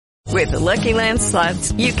With the Lucky Land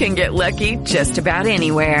Slots, you can get lucky just about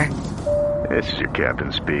anywhere. This is your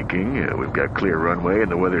captain speaking. We've got clear runway and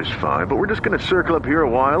the weather's fine, but we're just going to circle up here a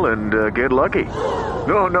while and get lucky.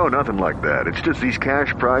 No, nothing like that. It's just these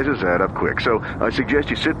cash prizes add up quick. So I suggest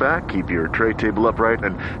you sit back, keep your tray table upright,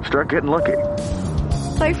 and start getting lucky.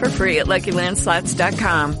 Play for free at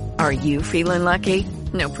LuckyLandSlots.com. Are you feeling lucky?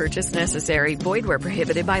 No purchase necessary. Void where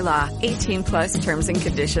prohibited by law. 18 plus terms and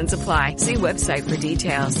conditions apply. See website for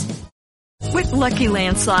details. With Lucky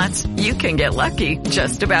Land Slots, you can get lucky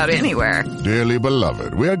just about anywhere. Dearly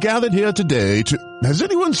beloved, we are gathered here today to... Has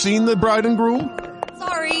anyone seen the bride and groom?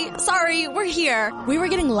 Sorry, we're here. We were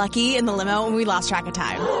getting lucky in the limo and we lost track of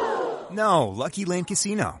time. No, Lucky Land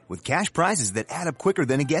Casino, with cash prizes that add up quicker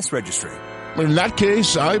than a guest registry. In that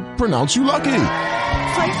case, I pronounce you lucky.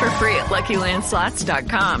 Play for free at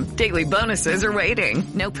LuckyLandSlots.com. Daily bonuses are waiting.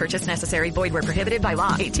 No purchase necessary. Void where prohibited by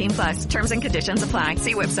law. 18 plus. Terms and conditions apply.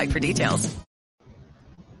 See website for details.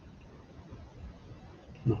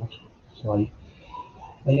 No, sorry.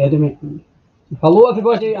 Hello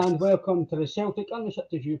everybody and welcome to the Celtic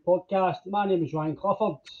Unrestricted View podcast. My name is Ryan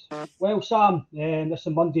Clifford. Well Sam, this is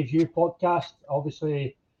a Monday View podcast.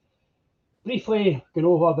 Obviously, briefly going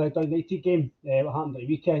over the Dundee United game, what happened at the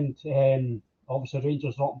weekend. Obviously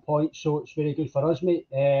Rangers dropping points, so it's very good for us, mate.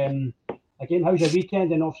 Again, how's your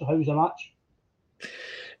weekend and also how's the match?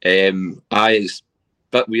 It's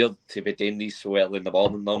a bit weird to be doing these so early in the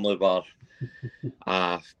morning. Normally we're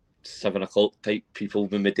 7 o'clock type people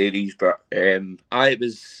when we do these, but it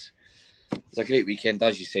was a great weekend,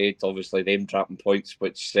 as you said. Obviously them dropping points,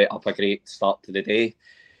 which set up a great start to the day.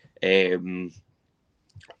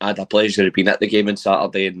 I had a pleasure of being at the game on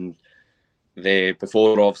Saturday, and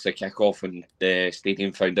before obviously kick-off and the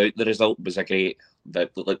stadium found out the result was a great, the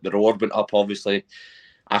reward went up. Obviously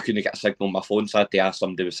I couldn't get a signal on my phone, so I had to ask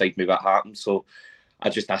somebody beside me what happened. So I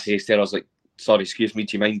said to her, I was like, sorry, excuse me,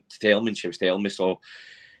 do you mind telling me? And she was telling me. So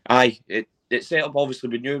it set up, obviously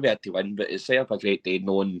we knew we had to win, but it set up a great day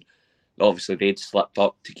knowing obviously they'd slipped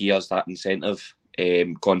up to give us that incentive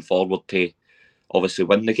going forward to obviously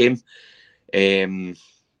win the game.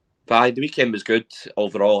 But the weekend was good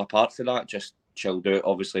overall. Apart from that, just chilled out,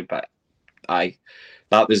 obviously. But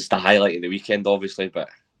that was the highlight of the weekend, obviously. But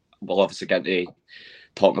we'll obviously get to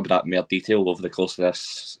talking about that in more detail over the course of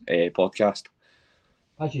this podcast.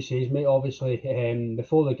 As you say, mate, obviously,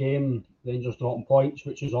 before the game, Rangers dropping points,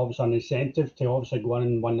 which is obviously an incentive to obviously go in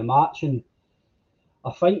and win the match. And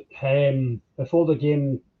I think before the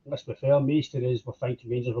game, let's be fair, most of us were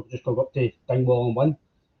thinking Rangers were just going to go up to Dingwall and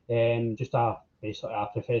win. Just basically a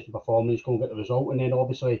professional performance, go and get the result. And then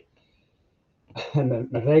obviously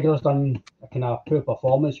McGregor's done a kind of poor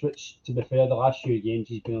performance, which to be fair, the last few games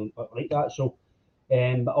he's been like that. So,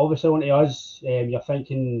 but obviously on to us, you're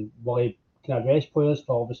thinking, will he kind of rest players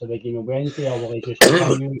for obviously the game on Wednesday, or will he just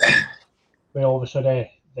continue with obviously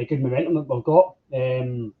the good momentum that we've got?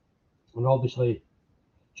 And obviously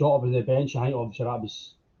Jota on the bench, I think obviously that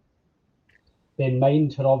was in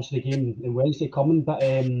mind for obviously the game on Wednesday coming. But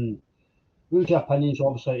what was your opinions,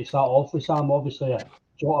 obviously, to start off with, Sam? Obviously,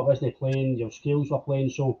 Jota wasn't playing, your skills were playing,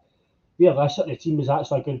 so realistically, the team was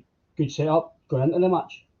actually a good setup going into the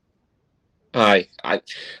match. I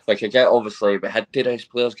get obviously we had to rest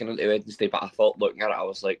players going into Wednesday, but I thought looking at it, I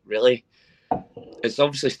was like, really? It's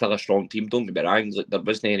obviously still a strong team, don't get me wrong. Like, there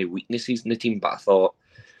wasn't any weaknesses in the team, but I thought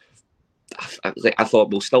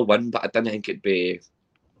we'll still win, but I didn't think it'd be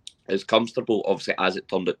as comfortable, obviously, as it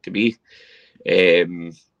turned out to be.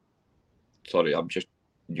 Sorry, I'm just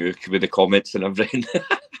new with the comments and everything.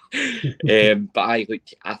 But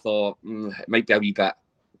I thought it might be a wee bit,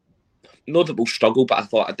 not that we'll struggle, but I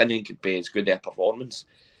thought I didn't think it'd be as good a performance,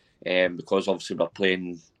 because obviously we're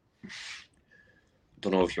playing, I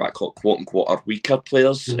don't know if you want to call it quote unquote our weaker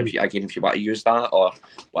players, if you want to use that or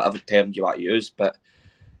whatever term you want to use. But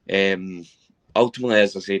ultimately,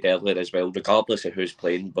 as I said earlier as well, regardless of who's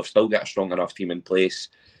playing, we've still got a strong enough team in place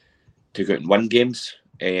to go and win games.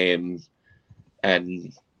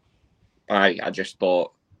 And I just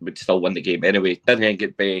thought we'd still win the game anyway. Didn't think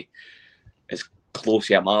it'd be as close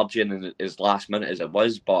to a margin and as last minute as it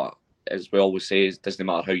was, but as we always say, it doesn't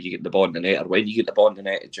matter how you get the ball in the net or when you get the ball in the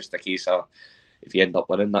net. It's just a case of if you end up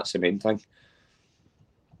winning, that's the main thing.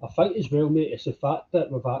 I think as well, mate, it's the fact that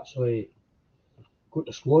we've actually got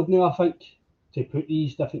the squad now, I think, to put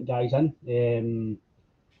these different guys in.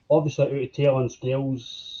 Obviously, out of Taylor and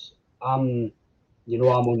Scales, I'm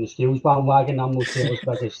on the Scales bandwagon. I'm not his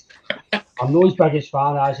biggest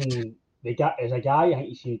fan, as in as a guy. I think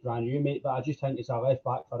he seems brand new, mate, but I just think it's a left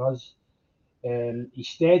back for us. He's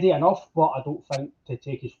steady enough, but I don't think to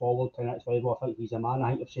take us forward to the next level. I think he's a man.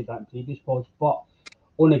 I think I've said that in previous pods. But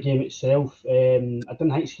on the game itself, I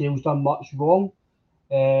didn't think Scales done much wrong.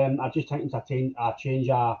 I just think it's a change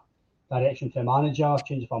of direction for the manager,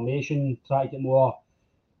 change of formation, try to get more,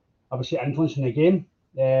 obviously, influence in the game.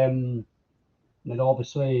 And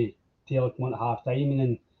obviously, Taylor came on at half time,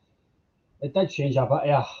 and it did change a bit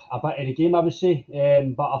of the game, I would say.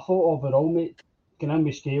 But I thought overall, mate, going in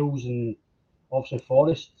with Scales and obviously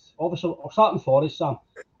Forrest. Obviously, I'll start with Forrest, Sam.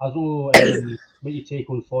 I don't know what you take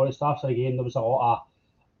on Forrest after the game. There was a lot of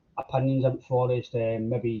opinions about Forrest.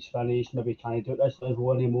 Maybe he's finished, maybe he can't do it at this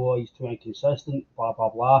level anymore, he's too inconsistent, blah, blah,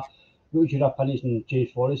 blah. What was your opinions on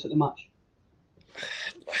James Forrest at the match?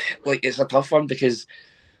 Like, it's a tough one because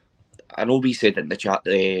I know we said it in the chat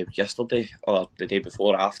yesterday or the day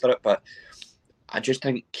before after it, but I just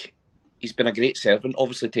think he's been a great servant.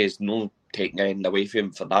 Obviously, there's no taking anything away from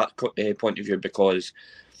him for that point of view, because,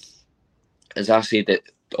 as I said, it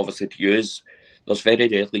obviously to use, there's very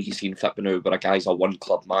rarely you see in football now where a guy's a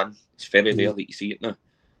one-club man. It's very rare that you see it now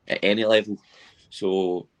at any level.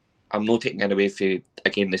 So I'm not taking it away from,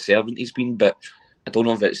 again, the servant he's been, but I don't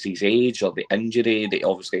know if it's his age or the injury that he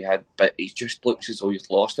obviously had, but he just looks as though he's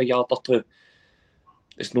lost a yard or two.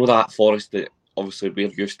 It's not that Forrest that obviously we're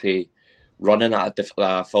used to running at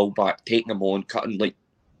a full-back, taking him on,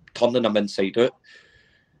 turning him inside out,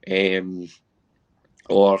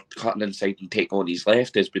 or cutting inside and taking on his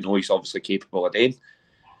left, as we know he's obviously capable of doing.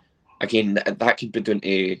 Again, that could be down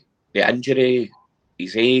to the injury,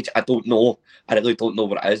 his age. I don't know. I really don't know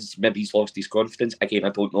what it is. Maybe he's lost his confidence. Again, I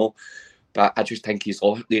don't know. But I just think he's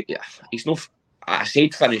not. I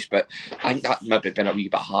said finished, but I think that maybe been a wee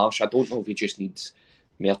bit harsh. I don't know if he just needs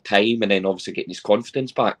more time and then obviously getting his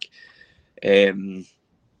confidence back. I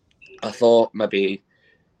thought maybe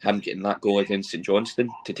him getting that goal against St Johnstone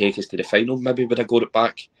to take us to the final maybe would have got it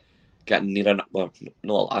back, getting near not a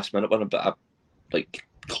last minute winner, but a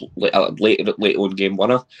late on game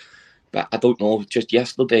winner. But I don't know. Just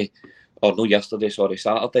Saturday, I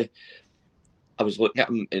was looking at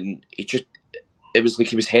him and it was like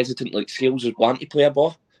he was hesitant. Like Scales was wanting to play a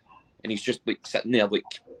ball, and he's just like sitting there like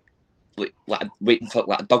waiting for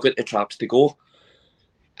a dug out the traps to go.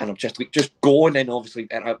 And I'm just going, and obviously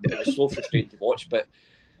it was so frustrating to watch. But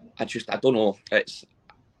I don't know. It's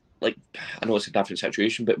like, I know it's a different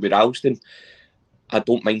situation, but with Alston, I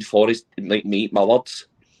don't mind Forrest like me eat my words,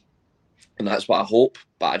 and that's what I hope.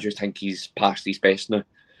 But I just think he's past his best now.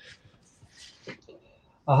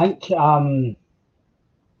 I think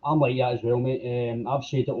I'm like that as well, mate. I've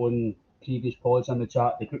said it on previous pods in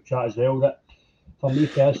the group chat as well, that for me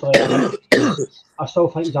personally, I still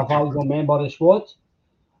think he's a valuable member of the squad.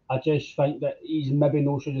 I just think that he's maybe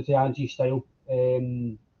no suited to Angie's style.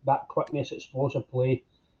 That quickness, explosive play.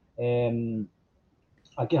 Again,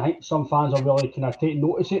 I think some fans are really kind of taking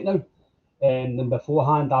notice of it now. And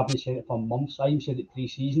beforehand, I've been saying it for months. I even said it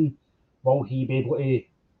pre-season. Will he be able to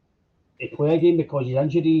play a game because of his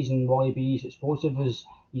injuries, and will he be as explosive as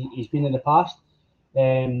he's been in the past?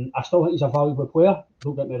 I still think he's a valuable player,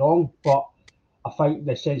 don't get me wrong, but I think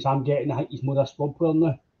the sense I'm getting, I think he's more a squad player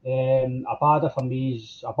now. Abada for me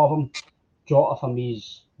is above him. Jota for me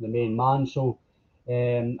is the main man. So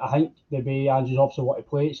I think the way Andrew's obviously want to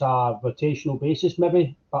play, it's a rotational basis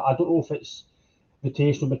maybe, but I don't know if it's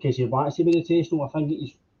rotational because he wants to be rotational. I think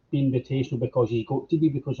he's been rotational because he's got to be,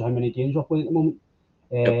 because of how many games we're playing at the moment.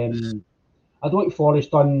 I don't think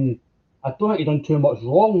Forrest done. I don't think he done too much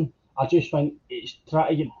wrong. I just think it's trying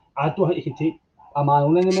to get. I don't think he can take a man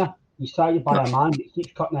on anymore. He's trying to buy a man, but he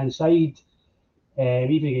keeps cutting inside.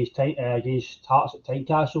 Even against Hearts at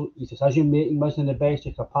Tynecastle, his decision making wasn't the best.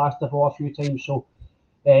 He could pass the ball a few times. So,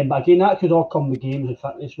 but again, that could all come with games and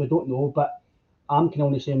fitness. We don't know, but I'm kind of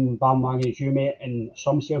on the same bandwagon as you, mate, and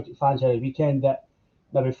some Celtic fans at the weekend that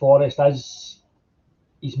maybe Forrest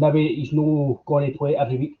he's no going to play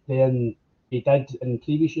every week than he did in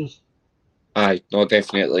previous years. Aye, no,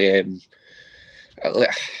 definitely. Like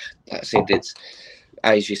I said, it's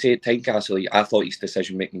as you say, Tynecastle. I thought his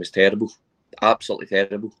decision making was terrible, absolutely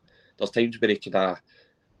terrible. There's times where he could where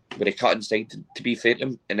he cut inside to be fair to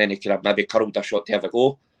him, and then he could have maybe curled a shot to have a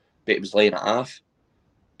go, but it was laying it half.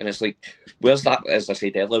 And it's like, where's that? As I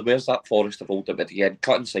said earlier, where's that Forrest of old at the end,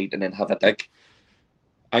 cut inside and then have a dig?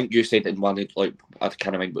 I think you said in one, like, I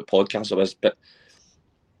can't remember what podcast it was, but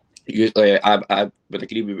I would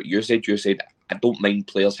agree with what you said. You said, I don't mind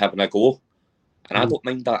players having a go, and I don't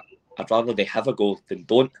mind that. I'd rather they have a go than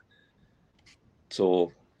don't.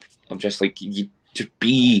 So I'm just like, you just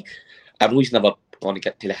be. I know he's never going to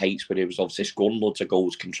get to the heights where he was obviously scoring loads of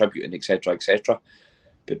goals, contributing, etc., etc.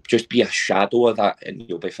 But just be a shadow of that, and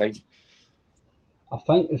you'll be fine. I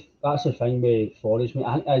think that's the thing with Forrest, mate.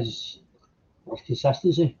 I think It's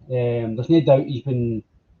consistency. There's no doubt he's been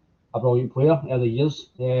a brilliant player early years.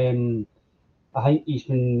 I think he's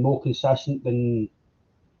been more consistent than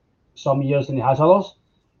some years than he has others.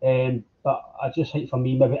 But I just think for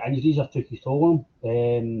me, maybe injuries have took his toll on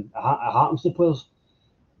him. It happens to players.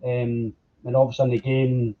 And obviously in the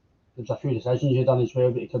game, there's a few decisions he's done as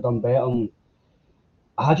well that he could have done better. And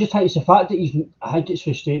I just think it's the fact that I think it's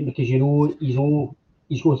frustrating because he's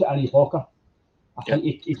got it in his locker. I think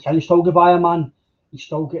he can still go by a man. He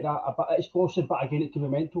still get that a bit explosive, but again, it could be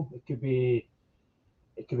mental. It could be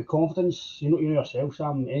confidence. You know yourself,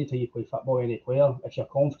 Sam. Anytime you play football, any player, if you're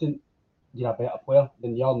confident, you're a better player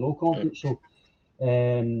than you're no confident. So,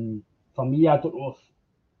 for me, I don't know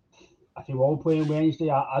if he will play on Wednesday.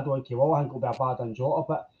 I don't think he will. I think it'll be a bad on Jota,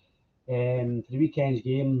 but for the weekend's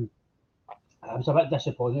game, I was a bit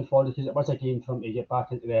disappointed for it because it was a game for him to get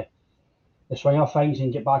back into the swing of things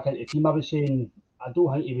and get back into the team. I was saying, I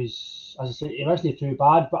don't think he was, as I said, he wasn't too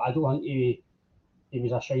bad, but I don't think he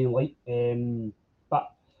was a shining light.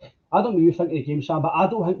 But I don't know what you think of the game, Sam, but I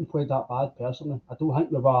don't think we played that bad personally. I don't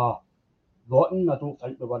think we were rotten. I don't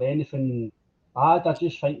think we were anything bad. I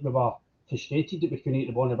just think we were frustrated that we couldn't get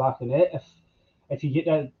the ball in the back of the net. If you get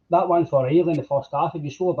that one for Riley in the first half, if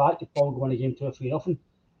you score back, you'd probably go in the game 2-3-0.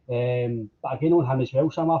 But again on him as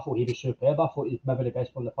well, Sam, I thought he was superb. I thought he was maybe the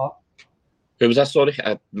best one in the park. Who was that? Sorry,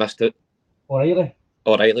 I missed it. O'Reilly.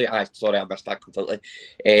 Sorry, I missed that completely.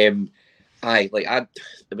 There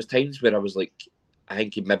was times where I was like, I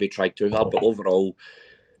think he maybe tried too hard, but overall,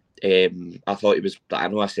 I thought he was. I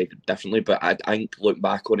know I said it differently, but I think looking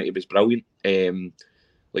back on it, he was brilliant.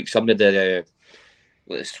 Like some of the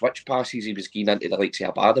switch passes he was getting into the likes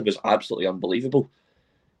of Abada was absolutely unbelievable.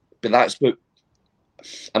 But that's what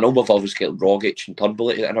I know. We've always got Rogic and Turnbull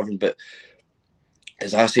and everything, but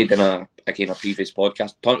as I said in a previous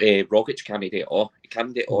podcast, Rogic can't do it all. He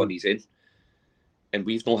can't do it all on his own. And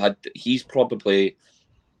we've not had. He's probably,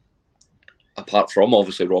 apart from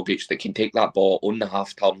obviously Rogic, that can take that ball on the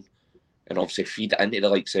half turn and obviously feed it into the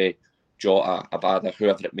likes of Jota, Abada,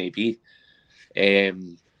 whoever it may be.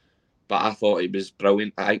 But I thought it was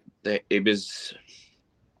brilliant. It was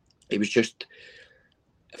just,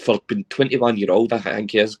 for being 21-year-old, I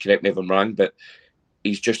think he is, correct me if I'm wrong, but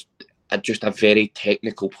he's just a very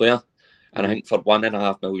technical player. And I think for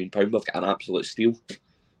 £1.5 million, we've got an absolute steal.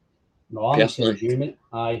 No, I'm the same as you, mate.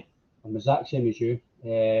 I'm the exact same as you.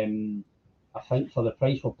 I think for the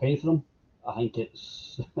price we'll pay for him, I think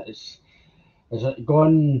it's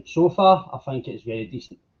gone so far. I think it's very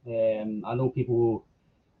decent. I know people,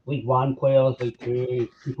 League One players, League Two,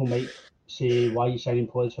 people might say why you signing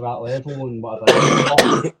players for that level and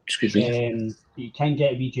whatever. Excuse me. You can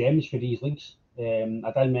get wee gems for these leagues.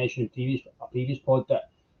 I did mention in a previous pod that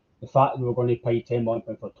the fact that we were going to pay £10 million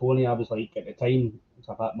for Tony, I was like, at the time, it's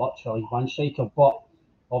a bit much for a League One striker, but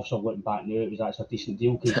obviously looking back now, that's a decent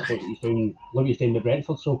deal because look what he's doing with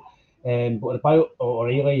Brentford. So, but about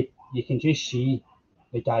O'Reilly, you can just see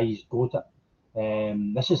the guy's got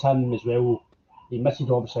it. This is him as well. He admitted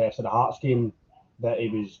obviously after the Hearts game that he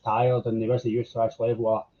was tired and he wasn't used to this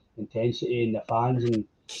level of intensity in the fans, and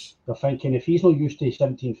they're thinking if he's not used to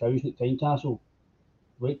 17,000 at Tynecastle,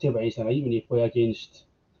 wait till Wednesday night when you play against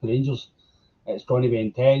Rangers. It's going to be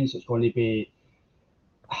intense. It's going to be.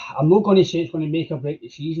 I'm not going to say it's going to make or break the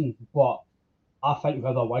season, but I think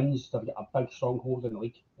whoever wins, they've got a big stronghold in the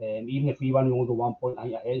league. Even if we win, we only go 1 point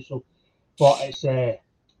ahead. So, but it's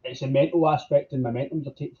a mental aspect and momentum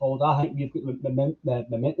to take forward. I think we've got the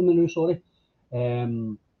momentum now. Sorry,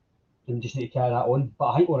 and we just need to carry that on.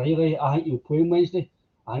 But I think O'Reilly, he'll play on Wednesday.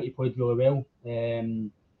 I think he played really well.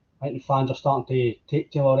 I think the fans are starting to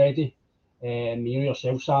take to him already. You know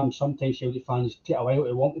yourself, Sam. Sometimes Celtic fans take a while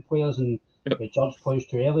to want the players and they judge players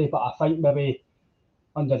too early. But I think maybe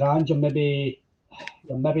under Ange, you're maybe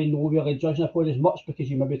not really judging a player as much because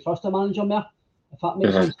you maybe trust the manager more. If that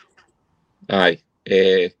makes sense. Aye.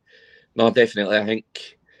 No, definitely. I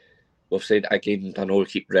think we've said again. I know we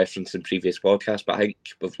keep referencing previous podcasts, but I think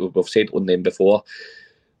we've said on them before.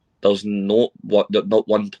 There's not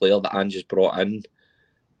one player that Ange has brought in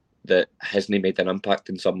that hasn't made an impact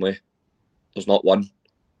in some way. There's not one.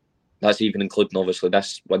 That's even including obviously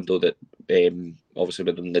this window that obviously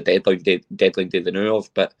within the deadline day they know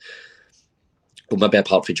of. But well, maybe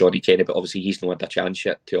apart from Johnny Kenny, but obviously he's not had a chance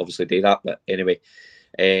yet to obviously do that. But anyway,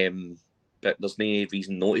 but there's no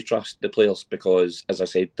reason not to trust the players because, as I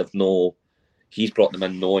said, he's brought them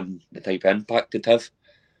in knowing the type of impact they'd have.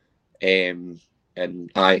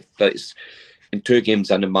 And that's in 2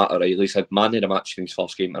 games in, Matt O'Reilly said man of the match in his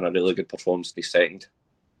first game and a really good performance in his second.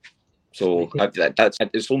 So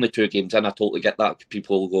it's only 2 games in. I totally get that.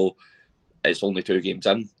 People will go, it's only 2 games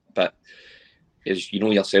in, but is, you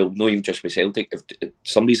know yourself, not even just with Celtic, if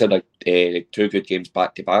somebody's had 2 good games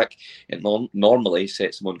back to back, it normally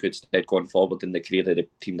sets them on good stead going forward in the career of the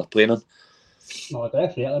team they're playing in. No,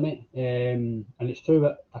 definitely, mate. And it's true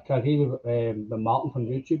that I can agree with Martin from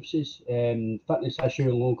YouTube says. Fitness issue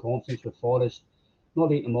and low confidence with Forrest. Not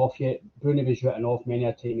writing them off yet. Bruni was written off many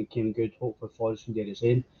a time and came good. Hopefully Forrest can do the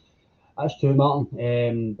same. That's true,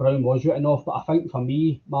 Martin. Brown was written off, but I think for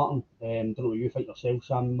me, Martin, don't know what you think yourself,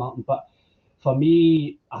 Sam, Martin, but for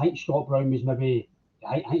me, I think Scott Brown was maybe,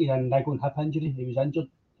 I think he had a niggling hip injury. He was injured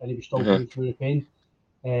and he was still going through the pain.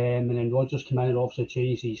 And then Rodgers came in and obviously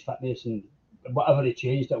changed his fitness and whatever he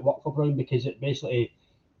changed, it worked for Brown because it basically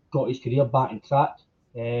got his career back in track.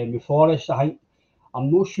 With Forrest, I'm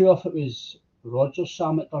not sure if it was Rodgers,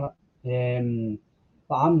 Sam, that done it.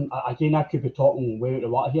 But I could be talking way out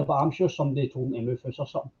of water here, but I'm sure somebody told him to move house or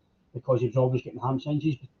something because he was always getting hamstring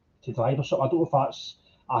injuries to drive or something. I don't know if that's,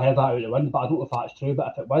 I heard that out of the wind, but I don't know if that's true.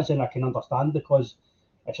 But if it was, then I can understand, because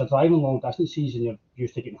if you're driving long distances and you're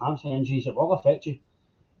used to getting hamstring injuries, it will affect you.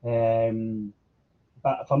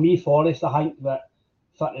 But for me, Forrest, I think that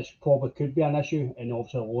fitness probably could be an issue and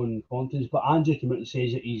obviously low in confidence. But Andrew came out and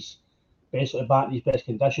says that he's basically back in his best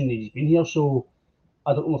condition and he's been here. So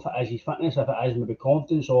I don't know if it is his fitness, if it is maybe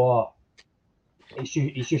confidence, or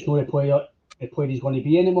he's just not the player he's going to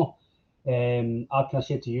be anymore. I can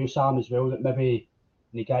say to you, Sam, as well, that maybe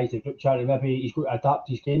the guys in the group chat, maybe he's got to adapt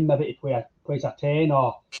his game, maybe to plays a 10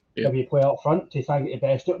 or maybe play up front to try and get the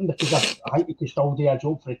best out of him, because I think he can still do a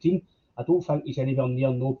job for the team. I don't think he's anywhere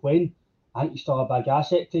near no playing. I think he's still a big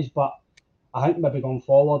asset to us, but I think maybe going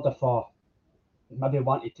forward, if maybe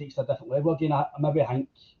want to take it to a different level again, I think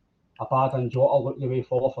Abada and Jota look the way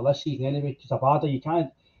forward for this season anyway, because Abada, you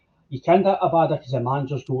can't get Abada because the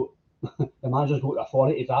manager's got the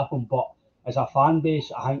authority to draft him, but as a fan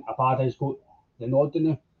base, I think Abada's got the nod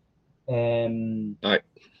now.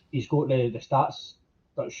 He's got the stats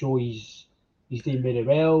that show he's doing very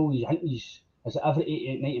well. I think he's every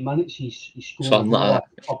 80-90 minutes he's scoring something like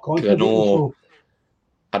that.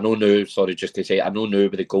 I know now, sorry, just to say, I know now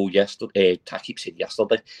with the goal yesterday, I keep saying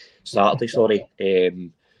Saturday, sorry,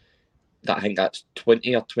 that I think that's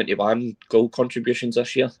 20 or 21 goal contributions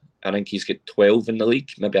this year. I think he's got 12 in the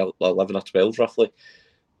league, maybe 11 or 12 roughly,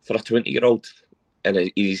 for a 20-year-old.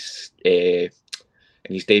 And he's in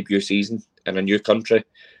his debut season in a new country,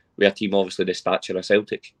 with a team obviously the stature of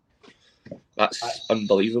Celtic. That's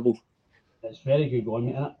unbelievable. It's very good going,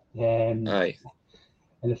 isn't it? Aye.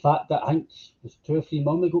 And the fact that I think there's 2 or 3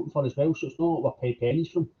 million we got for as well, so it's not like we're paid pennies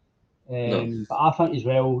from. No. But I think as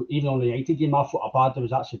well, even on the United game, I thought Abada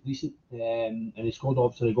was actually decent, and he scored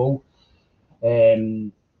obviously the goal.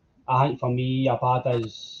 I think for me, Abada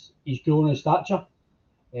he's grown in stature.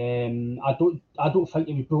 I don't think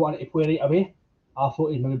he was brought in to play right away. I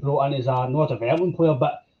thought he was maybe brought in as not a development player,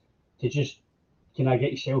 but to just can I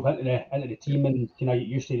get yourself into the team and can I get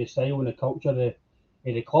used to the style and the culture of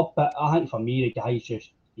the club. But I think for me, the guy's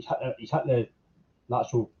just he's hit the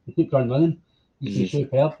natural ground running. He's been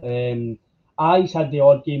superb. He's had the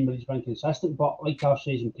odd game where he's been consistent, but like I've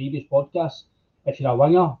said in previous podcasts, if you're a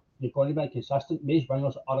winger, you're going to be inconsistent. Most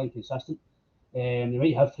wingers are inconsistent. They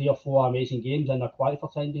might have 3 or 4 amazing games and they're quiet for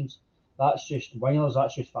 10 games. That's just wingers,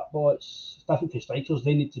 that's just football. It's different for strikers,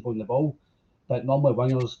 they need to go on the ball. But normally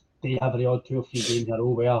wingers, they have the odd 2 or 3 games in a row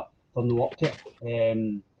where they're not up to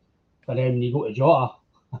it. But then when you go to Jota,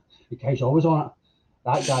 the guy's always on it.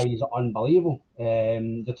 That guy is unbelievable.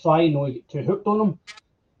 They try not to get too hooked on him.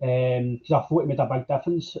 Because I thought he made a big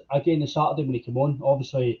difference again on Saturday when he came on.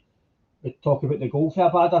 Obviously, we talk about the goal for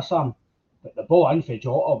Abada, Sam. But the ball in for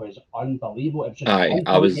Jota was unbelievable. It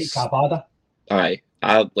was just Abada.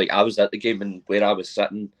 I was at the game and where I was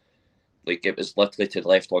sitting, like it was literally to the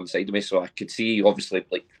left-hand side of me, so I could see obviously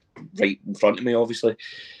like right in front of me. Obviously,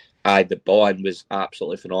 the ball in was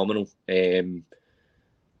absolutely phenomenal.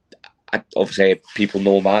 Obviously, people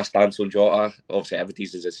know my stance on Jota. Obviously,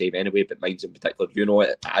 everybody's is the same anyway, but mine's in particular. You know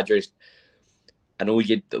it. I know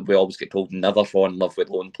we always get told never fall in love with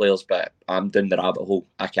lone players, but I'm down the rabbit hole.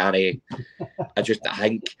 I can't. I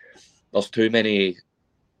think there's too many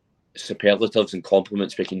superlatives and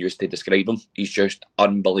compliments we can use to describe him. He's just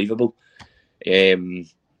unbelievable.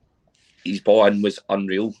 His ball in was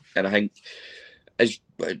unreal, and I think, as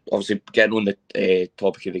obviously getting on the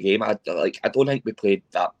topic of the game, I don't think we played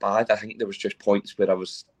that bad. I think there was just points where I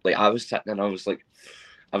was sitting and I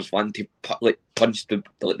was wanting to punch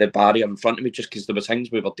the barrier in front of me just because there was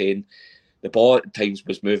things we were doing. The ball at times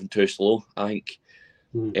was moving too slow, I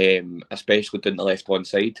think, especially down the left-hand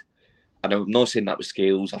side. And I'm not saying that was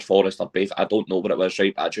Scales or Forrest or Braith. I don't know what it was,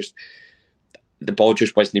 right? But the ball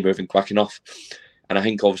just wasn't moving quick enough. And I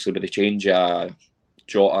think obviously with the change of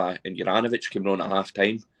Jota and Juranovic coming on at half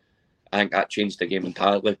time, I think that changed the game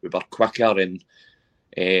entirely. We were quicker, and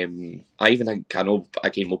I even think, I know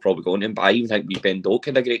again we'll probably go on him, but I even think Ben Doak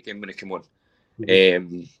had a great game when he came on.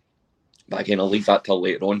 But again, I'll leave that till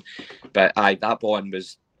later on. But that ball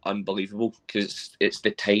was unbelievable, because it's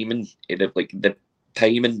the timing, the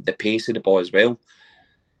timing, the pace of the ball as well.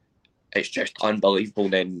 It's just unbelievable.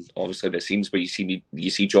 Then obviously the scenes where you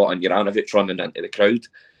see Jota and Juranovic running into the crowd.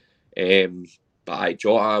 But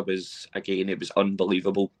Jota was, again, it was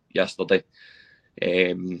unbelievable yesterday.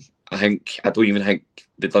 I don't even think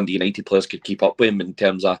the Dundee United players could keep up with him in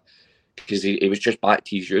terms of, because he was just back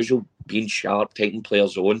to his usual, being sharp, taking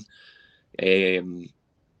players on,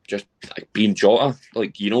 just like being Jota,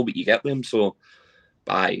 like, you know what you get with him. So,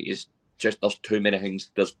 it's just, there's too many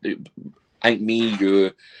things. I think me,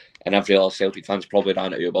 you, and every other Celtic fans probably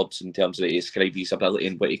ran out of words in terms of describe his ability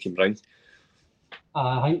and what he can bring.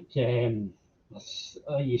 I think,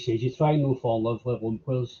 like you said, you try and not fall in love with lone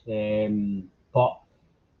players, but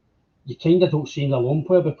you kind of don't see him a lone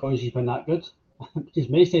player because he's been that good. Because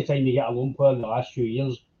most of the time you get a lone player in the last few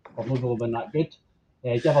years, have not really been that good.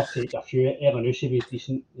 Give or take a few. Elyounoussi was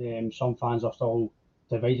decent. Some fans are still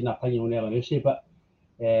dividing opinion on Elyounoussi, but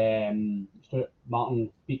Stuart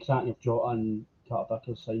Martin, big fan of Jota and Carter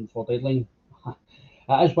Vickers signed for deadline.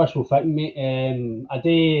 It is wishful thinking, mate.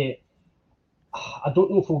 I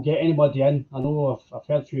don't know if we'll get anybody in. I know I've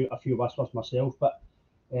heard a few whispers myself, but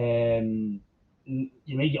you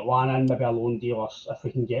might get one in, maybe a loan deal, or if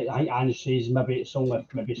we can get. I think Ange says maybe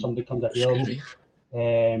somebody comes available.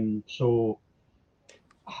 So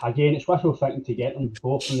again, it's wishful thinking to get them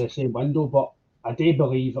both in the same window, but I do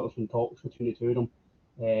believe there's been talks between the two of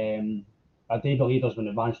them. I do believe there's been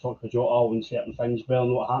advanced talks with Jota and certain things. Well,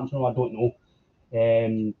 what happens now, I don't know.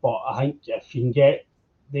 But I think if you can get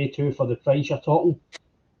they two for the price you're talking,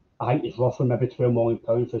 I think it's roughly maybe £12 million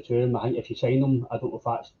for the two of them. I think if you sign them, I don't know if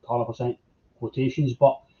that's 100% quotations,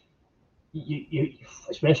 but you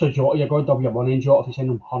especially Jota, you're going to double your money in Jota if you sign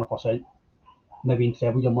them 100%. Maybe in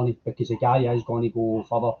treble your money, because the guy is going to go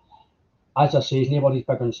further. As I say, nobody's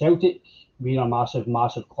bigger than Celtic. We're a massive,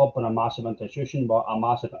 massive club and a massive institution, but a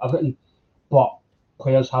massive everything. But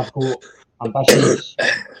players have got ambitions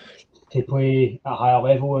to play at a higher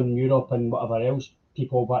level in Europe and whatever else.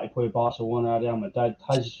 People want to play Barcelona, Real Madrid.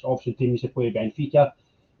 His option teams to play Benfica.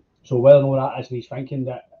 So well know that, as he's thinking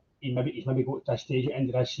that he's maybe got to a stage at the end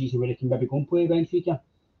of this season where he can maybe go and play Benfica.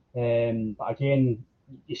 But again,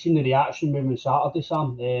 you've seen the reaction moving Saturday,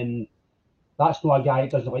 Sam. That's not a guy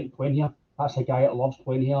that doesn't like playing here. That's a guy that loves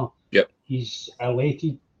playing here. Yep. He's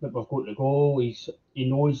elated that we've got the goal. He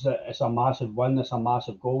knows that it's a massive win, it's a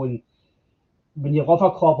massive goal. And when you love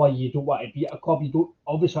a club or you don't want to beat a club, you don't,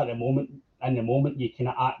 obviously in the moment you kind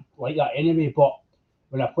of act like that anyway. But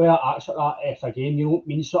when a player acts like that after a game, you don't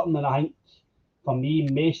mean something. And I think for me,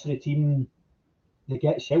 most of the team, they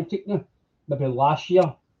get Celtic now. Maybe last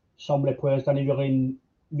year, some of the players didn't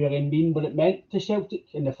really mean what it meant to Celtic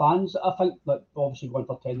and the fans. I think that obviously going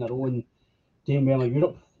for 10 in a row and doing well in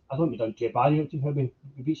Europe. I don't think we've done too bad in Europe.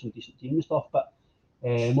 We beat some decent teams and stuff, but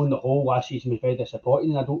on the whole, last season was very disappointing.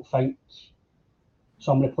 And I don't think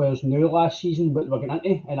some of the players knew last season what they were getting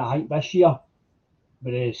into. And I think this year,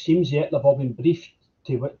 but it seems yet they've all been briefed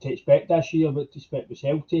to what to expect this year, what to expect with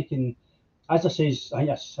Celtic. And as I says, I think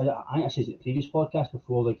I said in the previous podcast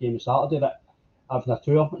before the game Saturday that having a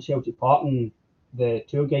tour at Celtic Park, and the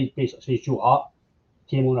tour guide basically says Joe Hart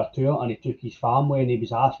came on a tour and he took his family and he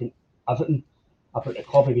was asking everything about the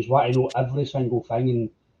club. He was wanting to know every single thing, and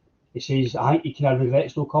he says I think he kind of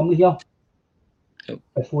regrets not coming here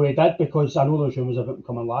before he did, because I know there was rumours about him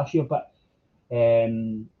coming last year, but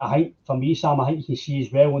I think for me, Sam, I think you can see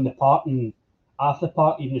as well in the park and after the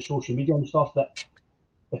park, even the social media and stuff, that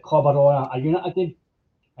the club are on a unit again.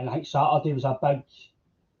 And I think Saturday was a big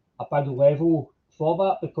level for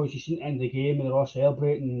that, because you seen the end of the game and they're all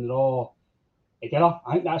celebrating, they're all together.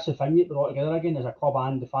 I think that's the thing, they're all together again as a club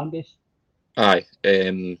and the fan base. Aye,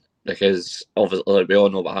 because obviously we all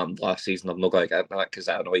know what happened last season. I'm not going to get into that because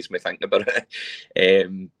that annoys me thinking about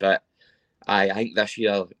it. But I think this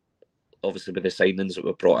year, obviously with the signings that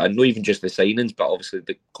were brought in, not even just the signings, but obviously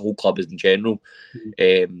the whole club in general,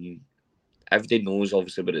 everybody knows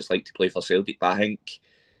obviously what it's like to play for Celtic. But I think,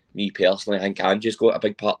 me personally, I think Ange's got a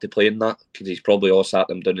big part to play in that, because he's probably all sat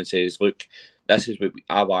them down and says, look, this is what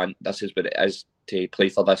I want, this is what it is to play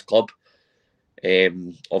for this club.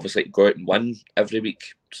 Obviously to go out and win every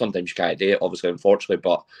week, sometimes you can't do it, obviously, unfortunately,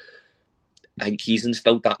 but I think he's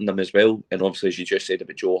instilled that in them as well. And obviously, as you just said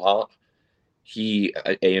about Joe Hart, he's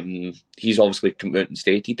obviously come out and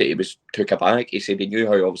stated that he was took aback. He said he knew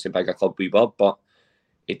how obviously big a club we were, but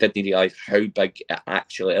he didn't realise how big it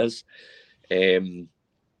actually is.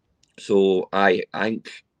 So I think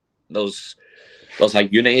there's a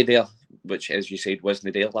unity there, which, as you said,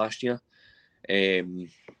 wasn't there last year. And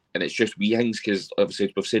it's just wee things, because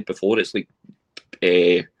obviously we've said before, it's like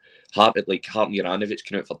Hart and Juranovic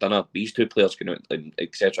came out for dinner. These two players came out, and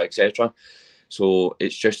etc. etc. So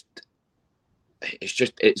it's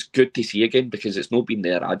good to see again, because it's not been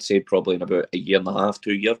there, I'd say, probably in about a year and a half,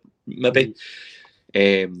 2 years maybe.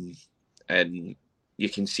 And you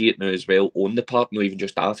can see it now as well on the park, not even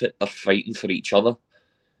just off it. They're fighting for each other.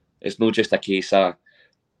 It's not just a case of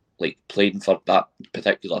like playing for that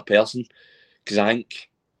particular person, because I think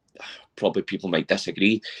probably people might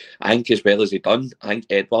disagree. I think as well as he done, I think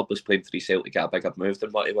Edouard was playing for Celtic at a bigger move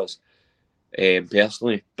than what he was,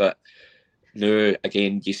 personally. But now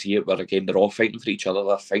again, you see it where again they're all fighting for each other.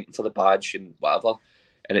 They're fighting for the badge and whatever,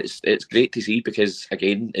 and it's great to see, because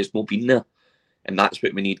again, it's not been there, and that's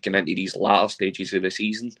what we need going into these latter stages of the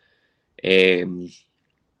season.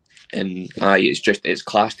 It's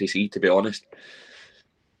class to see, to be honest.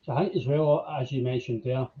 So I think as well, as you mentioned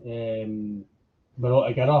there, we're all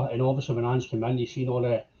together, and obviously when Ange came in, you've seen all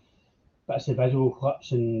the bits of video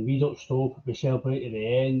clips, and we don't stop, we celebrate at the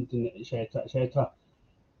end, and etc. etc.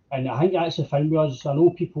 And I think that's the thing with us. I know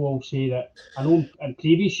people will say that, I know in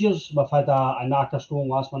previous years we've had a knack of scoring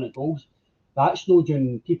last minute goals. That's no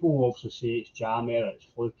doing, people will also say it's jammy, or it's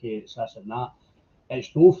fluky, it's this and that.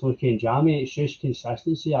 It's no fluky and jammy, it's just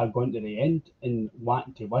consistency of going to the end and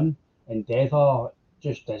wanting to win, endeavour,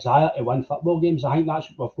 just desire to win football games. I think that's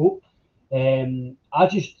what we've got. I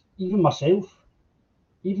just, even myself,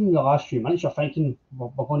 even the last few minutes, you're thinking, we're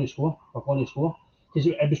going to score. Because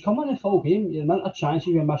it was coming in the full game. The amount of chances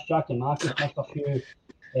we missed, Jack and Marcus missed a few.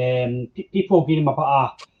 People gave him a bit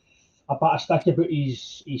of stick about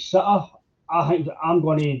his sitter. I think I'm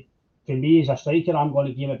going to, for me as a striker, I'm going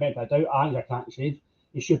to give him a bit of a doubt. I think it's a cracking save.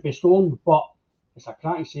 He should be stoned, but it's a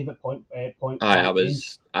cracking save at point. I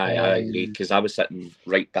agree, because I was sitting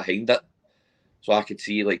right behind it, so I could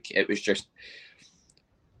see, like, it was just,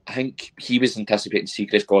 I think he was anticipating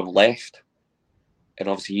Siegrist going left, and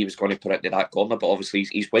obviously he was going to put it to that corner, but obviously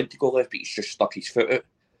he's went to go left, but he's just stuck his foot out.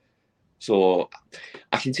 So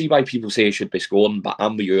I can see why people say he should be scoring, but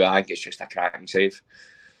I'm with you. I think it's just a cracking save.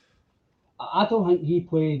 I don't think he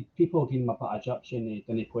played, people gave him a bit of gypsy and he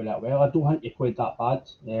didn't play that well. I don't think he played that bad.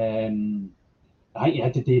 I think he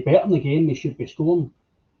had to do better in the game. He should be scoring.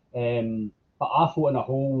 But I thought in a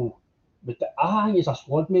whole, I think as a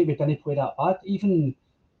squad mate, we didn't play that bad. Even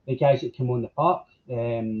the guys that came on the park,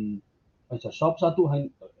 as a subs, I don't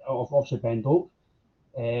think, obviously Ben Doak,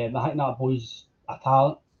 I think that boy's a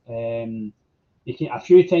talent. A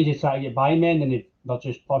few times he tried to get by men and they're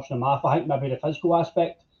just pushing him off. I think maybe the physical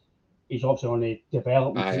aspect, he's obviously on the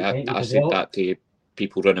development. I said that to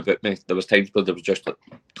people running about me. There was times where there was just like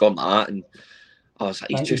gone like that, and I was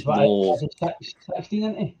like, he's just no. 16,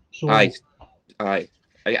 isn't he? So I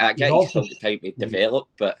get he's still the time to develop,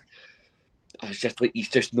 but I was just like, he's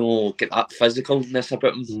just no get that physicalness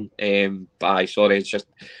about him. But sorry, it's just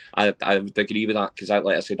I would agree with that, because I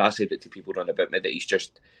said it to people running about me that he's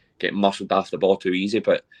just getting muscled off the ball too easy,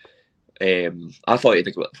 but. I thought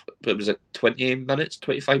he'd what was it, 20 minutes,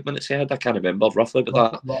 25 minutes he had? I can't remember roughly,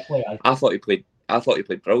 but I thought he played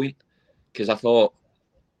brilliant, because I thought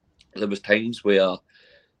there was times where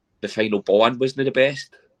the final ball in wasn't the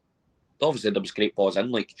best. Obviously there was great balls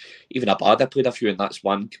in, like even Abada played a few, and that's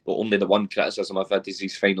one, but only the one criticism I've had is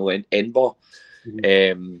his final end ball.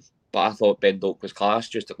 But I thought Ben Doak was class,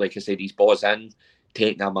 just like I said, his balls in,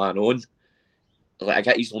 taking a man on. Like, I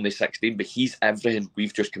get he's only 16, but he's everything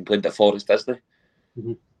we've just complained that Forrest isn't.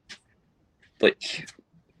 Like,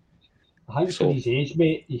 I think for his age,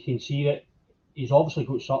 mate, you can see that he's obviously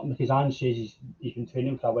got something, because Anne says he's been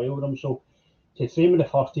training for a while with him. So to train with the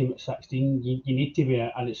first team at 16, you need to be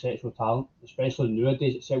an exceptional talent, especially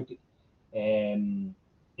nowadays at Celtic. And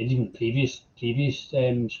even previous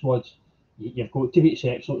squads, you've got to be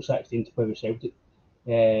exceptional at 16 to play with Celtic.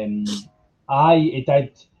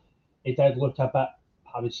 He did look a bit,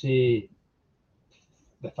 I would say,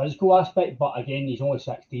 the physical aspect, but again, he's only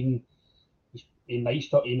 16. He might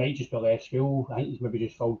just be left school. I think he's maybe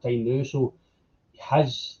just full time now, so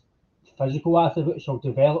his physical attributes will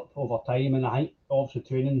develop over time, and I think obviously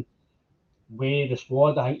training with the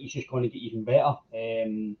squad, I think he's just going to get even better.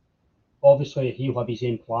 Obviously, he'll have his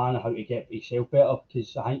own plan of how to get himself better,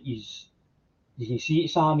 because I think you can see it,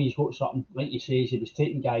 Sam, he's got something, like you say, he was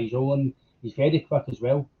taking guys on, he's very quick as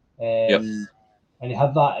well. And to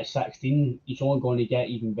have that at 16, he's only going to get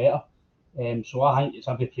even better. So I think it's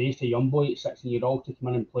every praise to a young boy at 16-year-old to come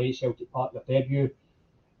in and play Celtic Park, their debut.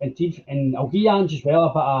 And I'll give Ange as well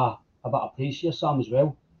a bit of praise here, Sam, as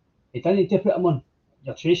well. He didn't put him on.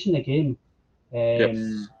 You're chasing the game.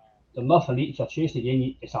 There's nothing each. You're chasing the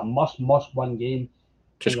game. It's a must win game.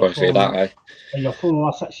 Just going to say that, aye. And you're throwing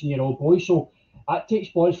a 16-year-old boy, so that takes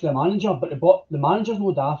balls for the manager. But the manager's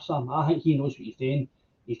no daft, Sam. I think he knows what he's doing.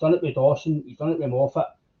 He's done it with Dawson. He's done it with Moffat.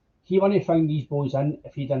 He wouldn't find these boys in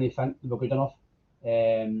if he didn't think they were good enough.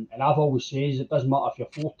 And I've always said it doesn't matter if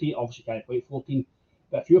you're 14. Obviously, you can't play 14.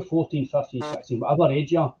 But if you're 14, 15, 16, whatever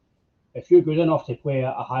age you are, if you're good enough to play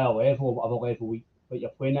at a higher level, or whatever level but you're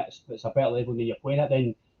playing at, it's a better level than you're playing at,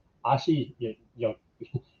 then I see you're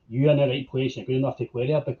in the right place. You're good enough to play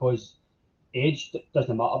there, because age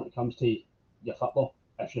doesn't matter when it comes to your football.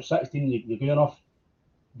 If you're 16, you're good enough,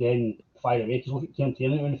 then fire away. Because look at Kieran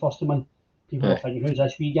Tierney when he first came in. People are thinking, who's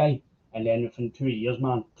this wee guy? And then within 2 years,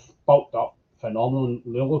 man, bulked up, phenomenal, and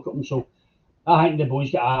look at him. So I think the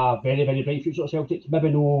boys got a very, very bright future at Celtic. Maybe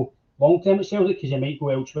no long term at Celtic, because he might go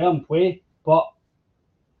elsewhere and play, but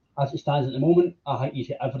as it stands at the moment, I think he's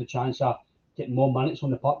got every chance of getting more minutes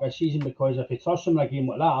on the park this season, because if he trusts him in a game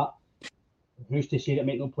like that, who's to say that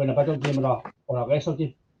might not play in a bigger game or a lesser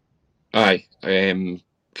game? Aye,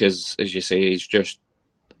 because as you say, he's just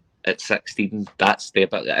at 16. That's the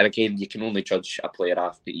bit. And again, you can only judge a player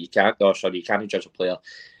after you can't judge a player,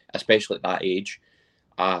 especially at that age,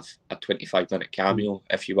 of a 25-minute cameo,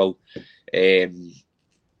 if you will.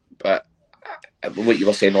 But what you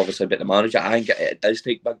were saying, obviously, about the manager, I think it does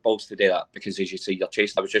take big balls to do that, because as you say, you're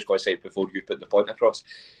chasing. I was just going to say it before you put the point across,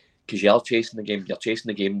 because you're chasing the game,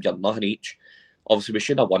 you're nothing each. Obviously, we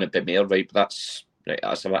should have won it by more, right? But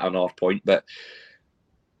that's another point. But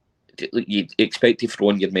you expect to throw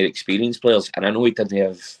in your more experienced players, and I know he didn't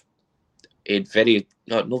have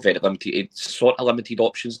not very limited, sort of limited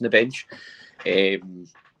options on the bench.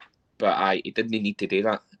 But he didn't need to do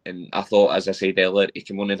that. And I thought, as I said earlier, he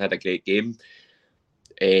came on and had a great game.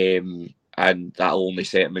 And that'll only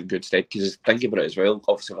set him in good stead, because think about it as well,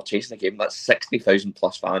 obviously we're chasing a game, that's 60,000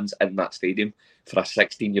 plus fans in that stadium for a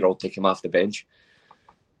 16-year-old to come off the bench.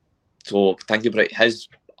 So think about it, his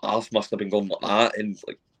half must have been going like that and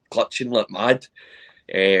like clutching like mad.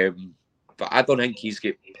 But I don't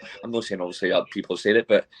think I'm not saying obviously other people said it,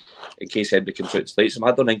 but in case anybody can translate him,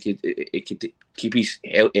 I don't think he could keep his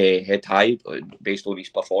head high based on his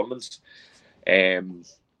performance. And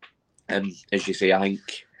as you say, I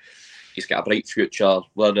think he's got a bright future,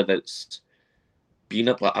 whether it's being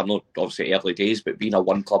I'm not obviously early days, but being a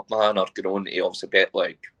one club man or going on to obviously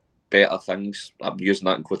better things. I'm using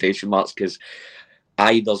that in quotation marks, because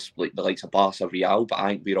there's like the likes of Barca, Real, but I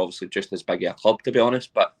think we're obviously just as big a club, to be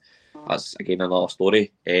honest. But that's again another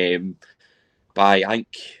story. But I think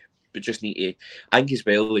we just need to. I think as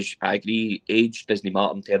well as I agree, age doesn't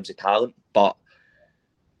matter in terms of talent, but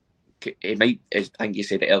he might, I think you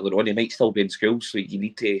said it earlier on, he might still be in school, so you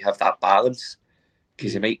need to have that balance,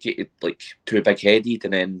 because he might get like too big-headed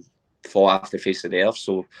and then fall off the face of the earth.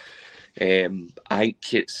 So I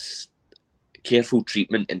think it's careful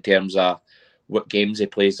treatment in terms of what games he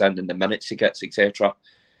plays in and the minutes he gets, etc.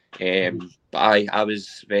 But I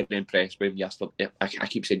was very impressed with him yesterday. I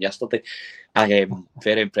keep saying yesterday. I am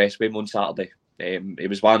very impressed with him on Saturday. It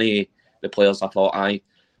was one of the players I thought I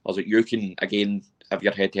was like, you can again have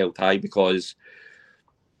your head held high, because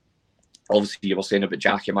obviously you were saying about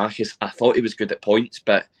Giakoumakis. I thought he was good at points,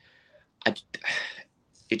 but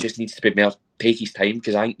it just needs to be more, take his time,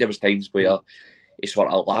 because I think there was times where he sort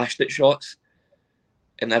of lashed at shots,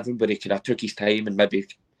 and everybody could have took his time and maybe,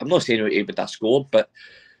 I'm not saying he would have scored, but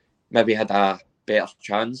maybe had a better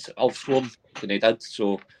chance of scoring than he did.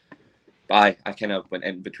 So I kind of went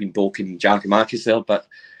in between Doak and Giakoumakis there, but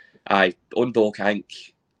on Doak, I think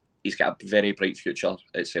he's got a very bright future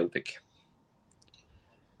at Celtic.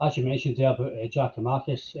 As you mentioned there about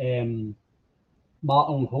Giakoumakis,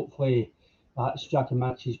 Martin, hopefully that's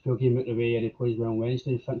Giakoumakis' pure game out the way and he plays well on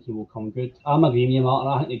Wednesday. I think he will come good. I'm agreeing with you,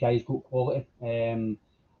 Martin. I think the guy's got quality.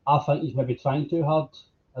 I think he's maybe trying too hard.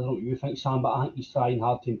 I don't know what you think, Sam, but I think he's trying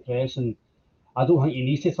hard to impress, and I don't think he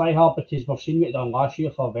needs to try hard, because we've seen what he done last year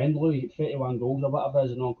for Venlo. He got 31 goals or whatever it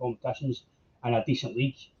is in all competitions in a decent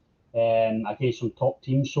league against some top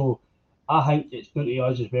teams. So I think it's down to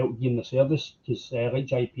us as well to give him the service, because like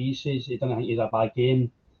JP says, he didn't think he had a bad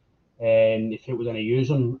game. He felt we didn't use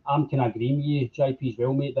him. I'm kind of agreeing with you, JP, as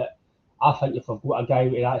well, mate, that I think if we've got a guy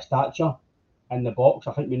with that stature in the box,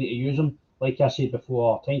 I think we need to use him. Like I said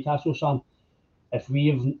before, Tynecastle, Sam, if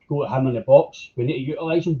we've got him in the box, we need to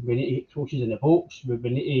utilise him. We need to get coaches in the box. We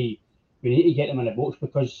need to get him in the box,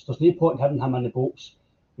 because there's no point in having him in the box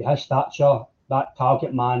with his stature, that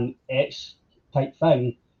target man X type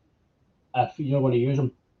thing, if you're not going to use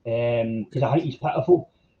him. Because I think he's pitiful.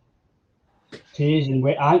 Tays and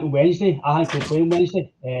I think Wednesday. I think we're playing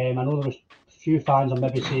Wednesday. I know there was a few fans are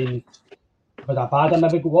maybe saying with a bad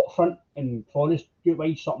maybe go up front and Forrest do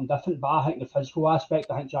wide something different, but I think the physical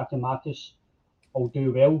aspect, I think Giakoumakis will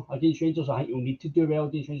do well against Rangers. I think he'll need to do well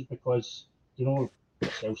against Rangers because, you know,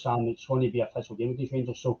 yourself, Sam, it's going to be a physical game against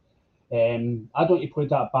Rangers. So I don't think he played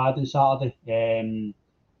that bad on Saturday.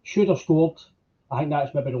 Should have scored. I think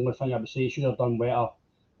that's maybe the only thing I would say. He should have done better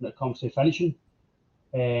when it comes to finishing.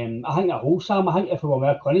 I think that whole, Sam, I think if we were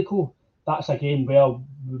more clinical, that's a game where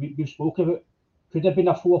we've spoke about. Could have been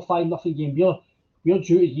a 4-5-0 game. We're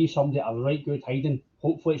due to give somebody a right good hiding.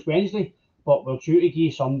 Hopefully it's Wednesday, but we're due to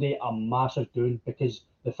give somebody a massive doing because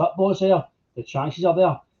the football's there, the chances are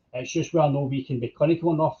there. It's just where I know we can be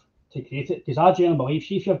clinical enough to create it. Because I genuinely believe,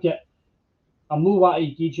 see if you get, I'm not wanting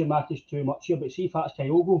to give Giakoumakis too much here, but see if that's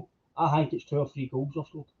Kyogo, I think it's 2 or 3 goals or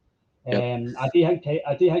so. Yep. I do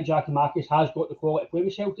think Giakoumakis has got the quality to play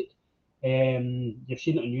with Celtic. You've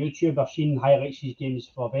seen it on YouTube. I've seen highlights of his games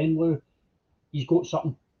for Venlo. He's got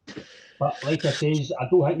something. But like I says, I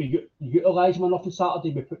don't think we utilise him enough on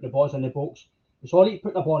Saturday. We put the balls in the box. It's all right to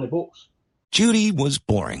put the ball in the box. Judy was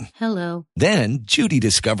boring. Hello. Then Judy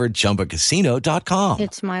discovered ChumbaCasino.com.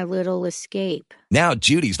 It's my little escape. Now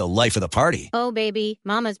Judy's the life of the party. Oh, baby,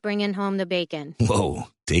 mama's bringing home the bacon. Whoa,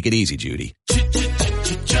 take it easy, Judy.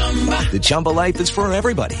 The Chumba life is for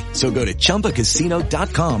everybody. So go to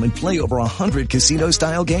ChumbaCasino.com and play over 100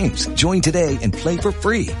 casino-style games. Join today and play for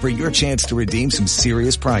free for your chance to redeem some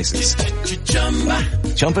serious prizes.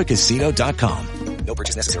 ChumbaCasino.com. No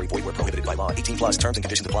purchase necessary. Void where prohibited by law. 18+ terms and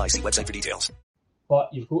conditions apply. See website for details. But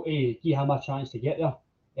you've got to give him a chance to get there.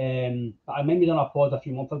 But I remember done a pod a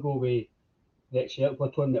few months ago with the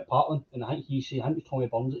ex-Celtic to him at Parkland, and I think he said, I think it was Tommy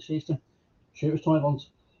Burns that says to him, sure it was Tommy Burns,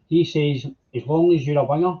 he says, as long as you're a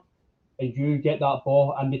winger and you get that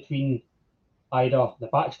ball in between either the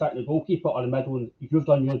backstack, the goalkeeper, or the middle, and you've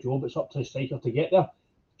done your job, it's up to the striker to get there.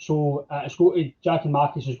 So it's got to,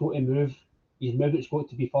 Giakoumakis has got to move. His movement's got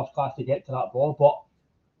to be first class to get to that ball, but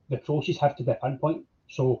the crosses have to be pinpoint.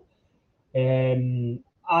 So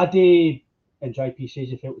Adi and JP says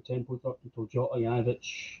he felt the tempo dropped until Jota,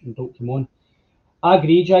 Janovic and don't come on. I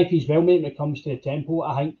agree, JP, as well, mate, when it comes to the tempo.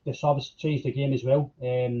 I think the subs changed the game as well. I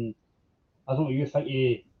don't know, you think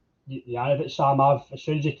Janovic, Sam, as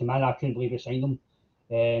soon as he came in, I couldn't believe he signed him.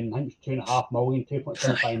 I think it was 2.5 million,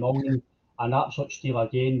 2.75 million, an absolute steal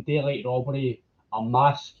again. Daylight robbery, a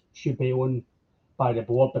mask should be on by the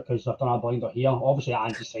board because they've done a blinder here. Obviously,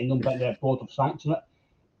 Andy signed them, but the board have sanctioned it.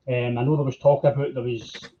 I know there was talk about trying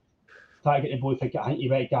to get the boy for, I think he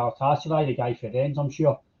went to Galatasaray, the guy for Rennes, I'm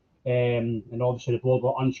sure. And obviously the board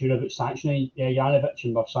were unsure about sanctioning Janovic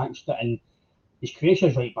and were sanctioned it. And his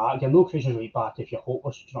creation's right back. You've no creation's right back if you're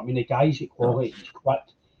hopeless. Do you know what I mean? The guy's got quality, he's quick,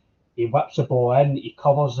 he whips the ball in, he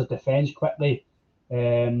covers the defence quickly.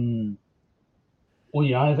 Janovic,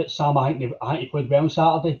 Sam, I think he played well on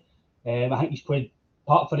Saturday. I think he's played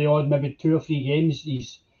part for the odd maybe 2 or 3 games.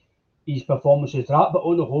 His performance is that, but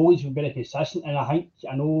on the whole he's been very consistent. And I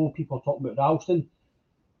know people are talking about Ralston.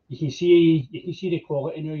 You can see the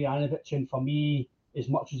quality in Janovic, and for me, as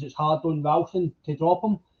much as it's hard on Ralston to drop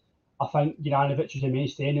him, I think Janovic is the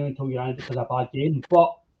mainstay now until Janovic has a bad game.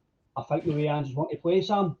 But I think the way Rangers want to play,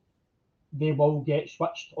 Sam, they will get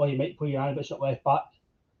switched, or you might play Janovic at left back.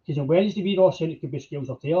 Because on Wednesday, we all saying it could be Scales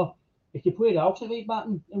or Taylor. They could play Ralston right back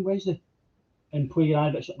on Wednesday and play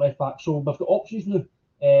Janovic at left back. So we've got options now.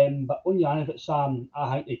 But on Janovic, Sam,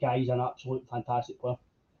 I think the guy's an absolute fantastic player.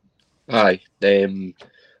 Aye.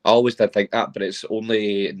 I always did think that, but it's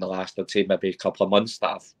only in the last, I'd say, maybe a couple of months that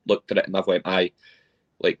I've looked at it and I've went, aye,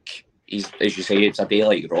 like, he's, as you say, it's a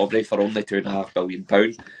daylight robbery for only £2.5 billion.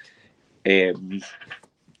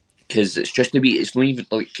 Because it's just it's not even,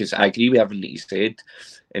 like, because I agree with everything that he said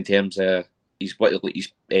in terms of his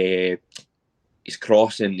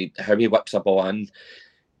crossing, how he whips a ball in.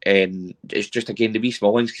 And it's just, again, the wee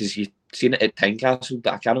small ones, because you've seen it at Tynecastle,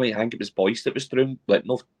 but I can't remember, I think it was Boyce that was through him. Like,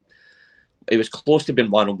 no, it was close to being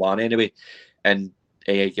one-on-one anyway, and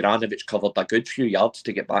Juranovic covered a good few yards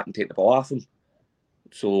to get back and take the ball off him.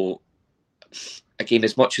 So, again,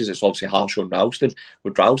 as much as it's obviously harsh on Ralston,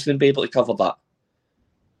 would Ralston be able to cover that?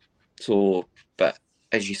 So, but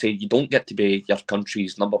as you say, you don't get to be your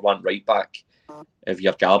country's number one right back if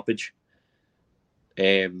you're garbage.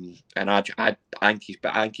 And I think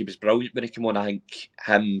he was brilliant when he came on. I think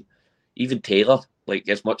him, even Taylor, like,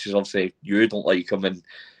 as much as obviously you don't like him, and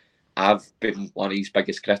I've been one of his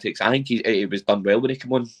biggest critics, I think he was done well when he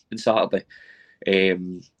came on Saturday.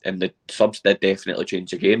 And the subs did definitely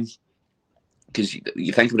change the game. Because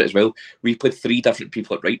you think about it as well, we played 3 different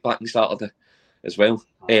people at right back on Saturday as well.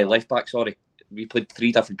 Left back, sorry. we played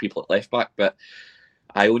 3 different people at left back, but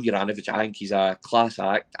Ion Juranovic, I think he's a class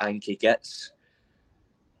act. I think he gets,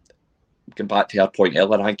 going back to our point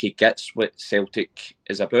earlier, I think he gets what Celtic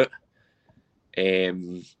is about.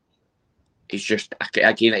 He's just,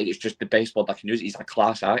 again, it's just the best word I can use. He's a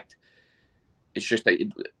class act. It's just that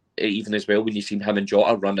even as well, when you've seen him and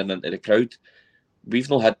Jota running into the crowd, we've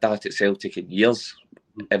not had that at Celtic in years.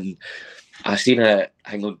 And I seen a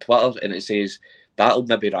thing on Twitter and it says that'll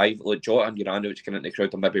maybe rival, like Jota and Juranovic coming into the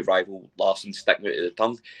crowd will maybe rival Larsson sticking out of the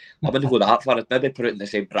tongue. I wouldn't go that far. I'd maybe put it in the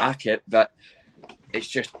same bracket, but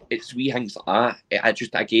it's wee things like that. I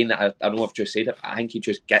just, again, I know I've just said it, I think he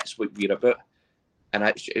just gets what we're about. And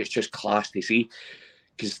it's just class to see.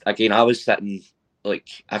 Because, again, I was sitting, like,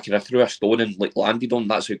 I could have threw a stone and, like, landed on,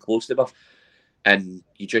 that's how close they were. And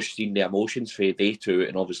you just seen the emotions for day 2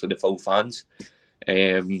 and obviously the full fans.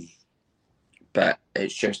 But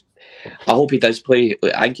it's just, I hope he does play.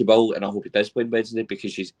 I think he will, and I hope he does play on Wednesday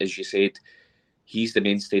because, as you said, he's the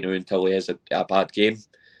mainstay now until he has a bad game.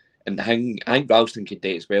 And I think Ralston could do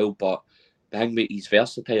it as well, but the thing with he's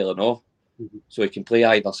versatile and all, so he can play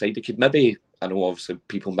either side. He could maybe, I know obviously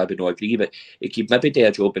people maybe don't agree, but he could maybe do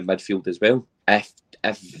a job in midfield as well, if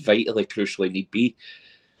vitally, crucially need be.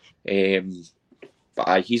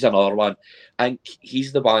 But he's another one. I think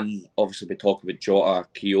he's the one, obviously we talk about Jota,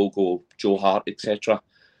 Kyogo, Joe Hart, etc.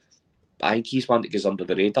 I think he's one that goes under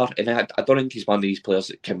the radar. And I don't think he's one of these players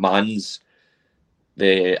that commands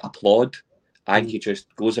the applaud. I think he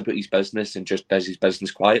just goes about his business and just does his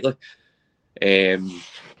business quietly. And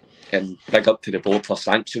big up to the board for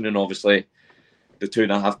sanctioning, obviously, the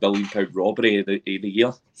 £2.5 billion robbery of the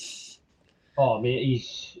year. Oh, mate,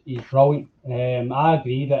 he's brilliant. I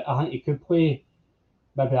agree that I think he could play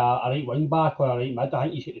maybe a right wing back or a right mid. I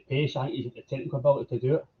think he's got the pace, I think he's got the technical ability to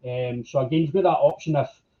do it. So again, you've got that option if,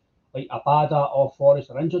 like, Abada or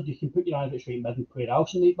Forrest are injured, you can put your hands right mid and play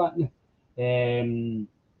Ralston right back now.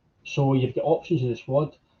 So you've got options in the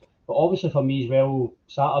squad. But obviously for me as well,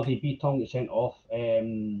 Saturday, Bitton gets sent off.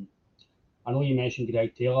 I know you mentioned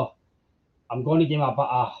Greg Taylor. I'm going to give him a bit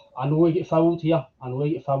of, I know he get fouled here.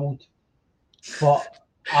 But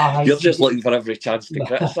I think you're just looking for every chance to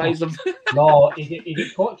criticise him. No, he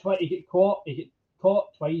get caught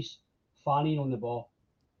twice, fanning on the ball.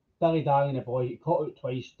 Dilly-dallying the ball. He get caught out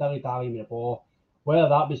twice, dilly-dallying with the ball. Whether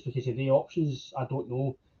that was because of the options, I don't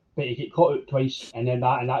know. But he get caught out twice, and then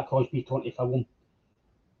that caused Bitton to foul him.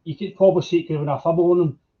 You could probably say it could have been a foul on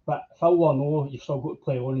him, but foul or no, you've still got to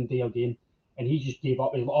play on and do your game. And he just gave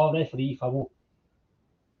up. He was like, oh, referee, foul.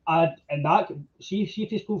 And that, see if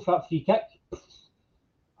they score for that free kick,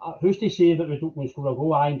 who's to say that we don't go and score a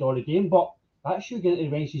goal? I end all the game, but that should get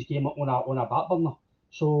into Wednesday's game on a back burner.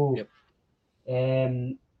 So, yep.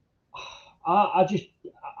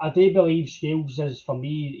 I do believe Scales is, for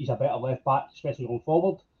me, he's a better left back, especially going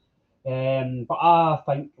forward. But I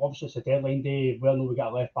think obviously it's a deadline day. Well, no, we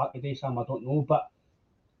got a left back today, Sam. I don't know, but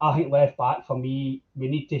I think left back for me, we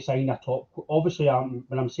need to sign a top. Obviously,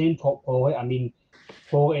 when I'm saying top quality, I mean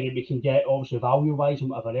quality that we can get, obviously value wise and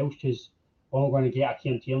whatever else. Because we're not going to get a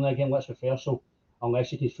Kieran Tierney again. Let's be fair. So unless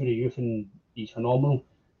he gets through the youth and he's phenomenal.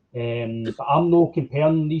 But I'm not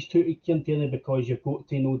comparing these two to Kieran Tierney because you've got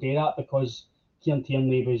to know that because Kieran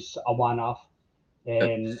Tierney was a one-off.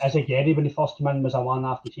 As a Gary when he first came in was a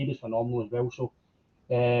one-off because he was phenomenal as well. So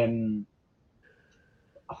going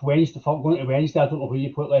to Wednesday, I don't know who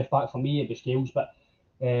you put left back. For me, it was Scales, but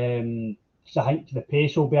because I think the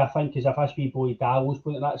pace will be a thing. Because if this wee boy Darrow's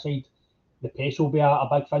playing at that side, the pace will be a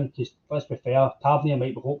big thing. Because let's be fair, Tavernier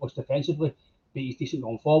might be hopeless defensively, but he's decent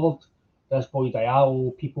going forward. This boy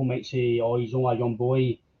Diallo, people might say, oh, he's only a young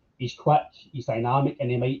boy. He's quick, he's dynamic,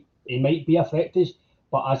 and he might be a threat to us.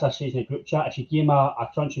 But as I said in the group chat, if you give him a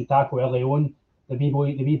crunch and tackle early on, the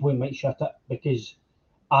wee boy might shut it because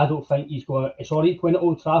I don't think he's going. It's all right playing at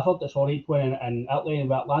Old Trafford. It's all right playing in Italy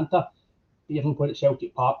and Atlanta. But even playing at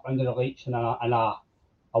Celtic Park under the lights and a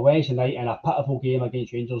Wednesday night in a pitiful game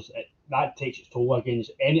against Rangers, that takes its toll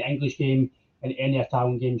against any English game and any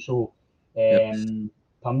Italian game. So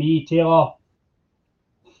for me, Taylor,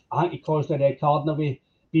 I think he caused the red card in a way.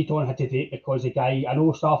 Bitton had to do it because the guy, I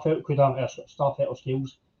know Starfelt could have, Starfelt or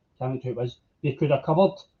Scales, can't remember who it was, they could have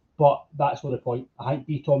covered, but that's not the point. I think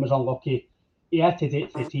Bitton was unlucky. He had to do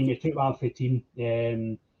it for the team, he took one for the team.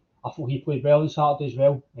 I thought he played well on Saturday as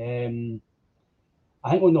well. I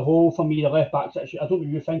think on the whole, for me, the left back situation, I don't know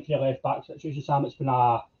what you think of the left back situation, Sam, it's been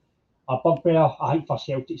a bugbear, I think, for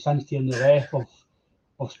Celtic since Tierney left.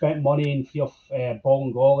 We've spent money in fear of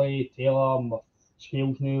Bolingoli, Taylor,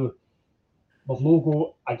 Scales now. We've no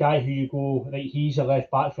got a guy who you go, right, he's a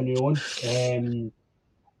left back from now on.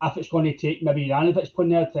 if it's going to take maybe Juranovic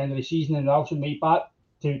playing there at the end of the season and Ralston right back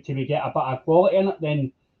to we get a bit of quality in it,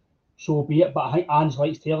 then so be it. But I think Ange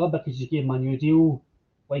likes Taylor because he gave him a new deal.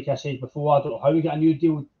 Like I said before, I don't know how we get a new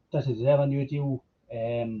deal. Doesn't deserve a new deal.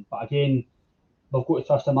 But again, we've got to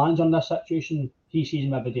trust the manager in this situation. He sees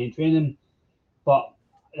him every day in training. But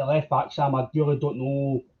the left back, Sam, I really don't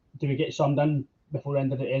know. Do we get something in before the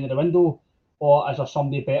end of the window, or is there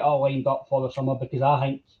somebody better lined up for the summer? Because I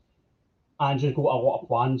think Andrew's got a lot of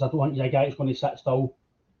plans. I don't think he's a guy that's going to sit still.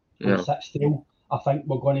 Sit still. I think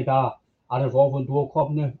we're going to be a revolving door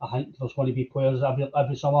club now. I think there's going to be players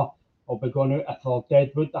every summer. Will be going out. If they're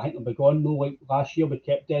Deadwood, I think they'll be gone. No, like last year we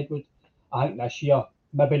kept Deadwood. I think this year,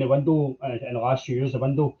 maybe in the window, in the last few years, the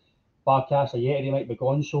window, Barkas or Yeti, they might be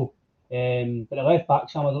gone. So, but the left back,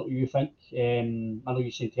 Sam, I don't know what you think. I know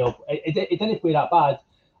you said Taylor. It didn't play that bad.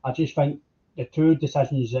 I just think the two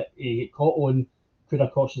decisions that he got caught on could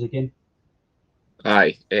have cost us a game.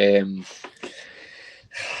 Aye. It's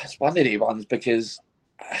one of the ones because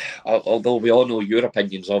although we all know your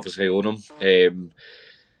opinions obviously on him,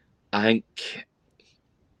 I think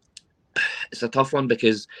it's a tough one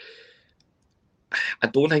because I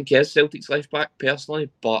don't think he is Celtic's left back personally,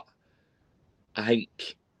 but I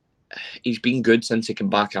think he's been good since he came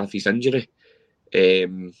back after his injury.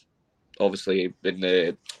 Obviously, in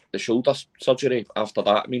the shoulder surgery after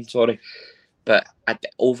that, But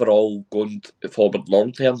overall, going forward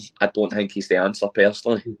long term, I don't think he's the answer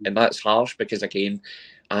personally. And that's harsh because, again,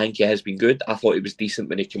 I think he has been good. I thought he was decent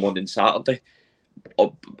when he came on Saturday,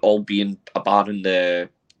 all being a bar in the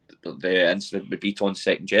incident with Beaton's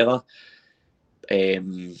second jailer. I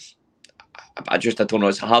don't know.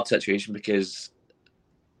 It's a hard situation because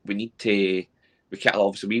we can't,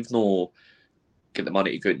 obviously, we've no get the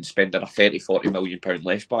money to go out and spend on a 30-40 million pound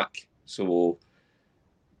left back. So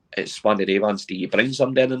it's one of the ones, do you bring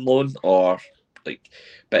somebody in loan or like?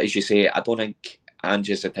 But as you say, I don't think Ange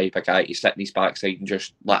is the type of guy to sit in his backside and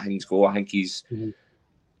just let things go. I think he's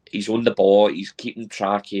on the ball. He's keeping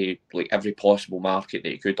track of like every possible market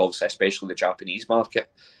that he could, obviously, especially the Japanese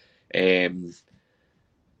market. And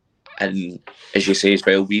as you say as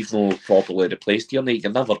well, we've no properly replaced Tierney.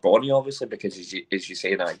 You're never going to, obviously, because as you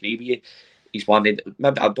say, and I agree with you, he's one of,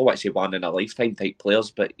 maybe I don't want to say one in a lifetime type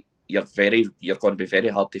players, but you're going to be very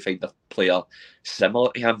hard to find a player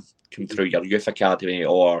similar to him come through your youth academy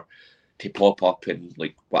or to pop up in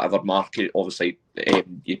like whatever market, obviously,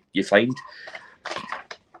 you find.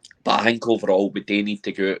 But I think overall we do need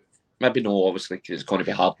to go, maybe no, obviously, because it's going to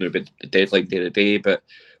be hard now with the deadline day to day, but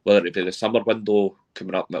whether it be the summer window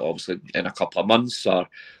coming up, obviously, in a couple of months or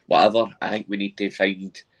whatever, I think we need to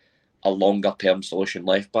find a longer term solution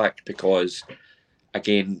left back because,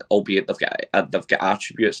 again, albeit they've got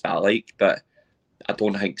attributes that I like, but I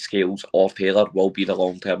don't think Scales or Taylor will be the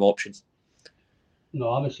long term option. No,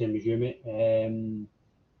 I'm the same as you, mate.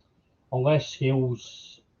 Unless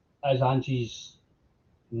Scales is Angie's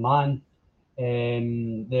man,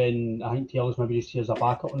 then I think Taylor's maybe just here as a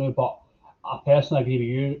backup now. But I personally agree with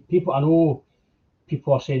you. I know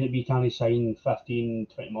people are saying that we can't sign 15,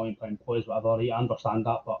 20 million pound players, whatever, right? I understand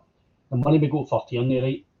that, but the money we got for Tierney,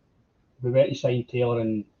 right? We went to sign Taylor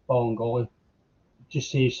and Ballingolly, just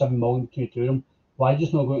save 7 million between the two of them. Why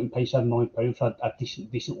just not go out and pay £7 million for a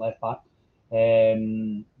decent left back?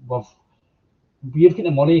 We've got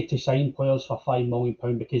the money to sign players for £5 million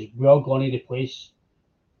because we're going to replace.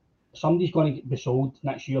 Somebody's going to be sold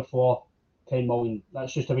next year for 10 million.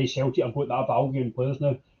 That's just the way Celtic have got that value in players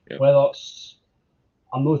now. Yep. Whether it's,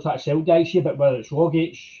 I'm not trying to sell guys here, but whether it's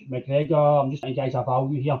Rogic, McGregor, I'm just saying guys have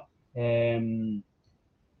value here.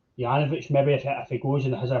 Juranovic, maybe if he goes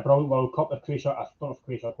and has a brilliant World Cup, if Croatia, I don't know if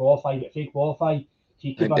Croatia qualify, but if they qualify,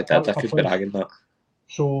 he could be bragging that.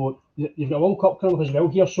 So you've got a World Cup coming as well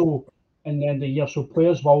here, so in the end of the year, so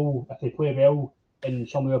players will, if they play well and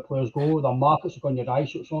some of the players go, their markets are going to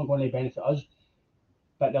rise, so it's only going to benefit us.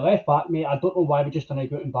 But the left back, mate, I don't know why we just didn't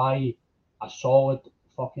go out and buy a solid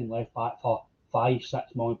fucking left back for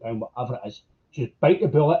 £5-6 million, whatever it is. Just bite the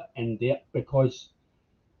bullet and do it, because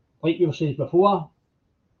like we were saying before,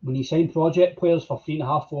 when you sign project players for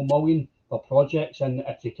 £3.5-4 million for projects, and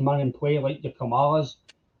if they come in and play like the Kamalas,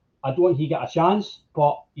 I don't think he get a chance,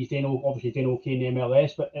 but he's doing okay in the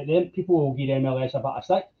MLS. But then people will give the MLS a bit of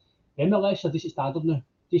stick. The MLS are decent standard now.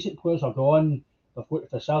 Decent players are gone. They've got the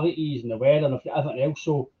facilities and the weather and they've got everything else.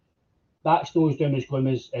 So that's no doom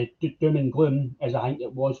and gloom as I think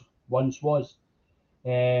it once was.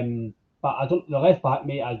 But I don't. The left back,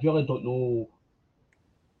 mate, I really don't know.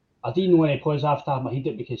 I didn't know any players after my head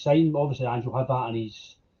that we could sign. Obviously, Andrew had that in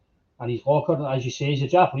his locker. And as you say, the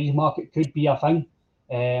Japanese market could be a thing.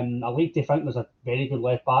 I like to think there's a very good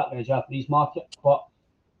left back in the Japanese market, but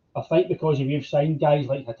I think because if you've signed guys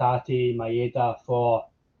like Hatate, Maeda for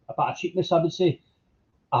a bit of cheapness, I would say,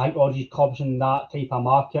 I think all these clubs in that type of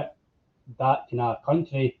market, that kind of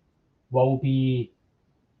country, will be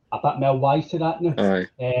a bit more wise to that now. Aye.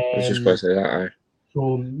 I was just going to say that, aye.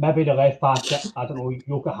 So maybe the left back, I don't know,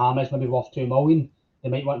 Yokohama is maybe worth £2 million. They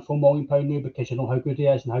might want £4 million now because you know how good he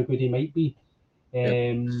is and how good he might be.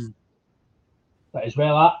 But as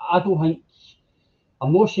well, I don't think,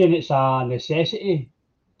 I'm not saying it's a necessity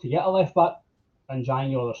to get a left back in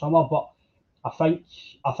January or summer, but I think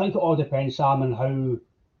it all depends, Sam, on how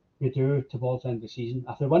we do towards the end of the season.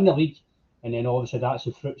 If we win the league, and then obviously that's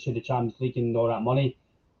the fruits of the Champions League and all that money,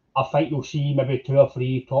 I think you'll see maybe 2 or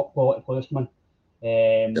 3 top quality policemen.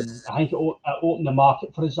 I think it opened the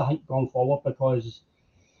market for us, I think, going forward, because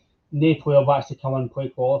no player wants to come and play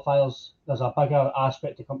qualifiers. There's a bigger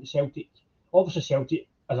aspect to come to Celtic. Obviously, Celtic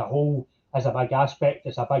as a whole has a big aspect.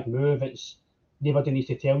 It's a big move. It's nobody needs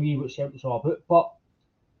to tell you what Celtic's all about. But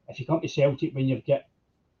if you come to Celtic when you've got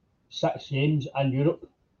 6 games in Europe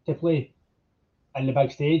to play in the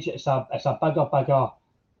big stage, it's a bigger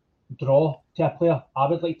draw to a player, I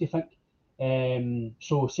would like to think.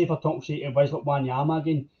 So say for talking say it was like Wanyama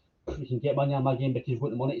again, you can get Wanyama again because you've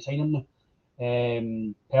got the money to sign him now.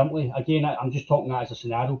 Permanently. Again, I'm just talking that as a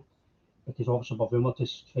scenario because obviously we're rumoured to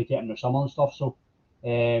get him in the summer and stuff. So,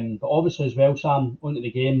 but obviously as well, Sam, onto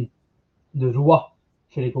the game, the roar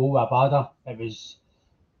for the goal with Abada, I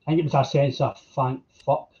think it was a sense of thank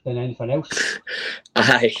fuck than anything else.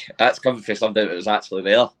 Aye, that's coming from somebody that was actually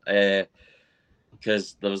there.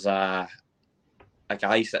 Because there was a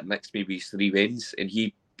guy sitting next to me with his 3 veins, and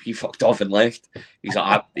he fucked off and left. He's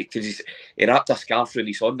like, because he wrapped a scarf around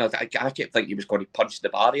his on. I kept thinking he was going to punch the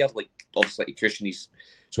barrier, like obviously to cushion his,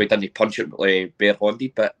 so he didn't punch it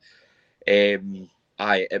bare-handed. But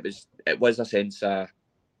aye, it was a sense of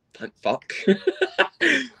thank fuck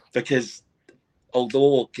because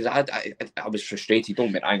I was frustrated.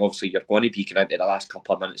 Don't get me wrong, obviously you're going to be into the last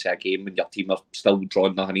couple of minutes of a game when your team are still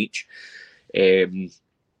drawing nothing each.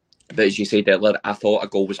 But as you said earlier, I thought a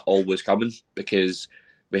goal was always coming because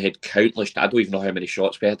we had countless, I don't even know how many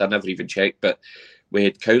shots we had, I never even checked, but we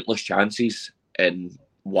had countless chances and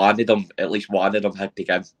at least one of them had to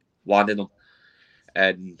give. One of them.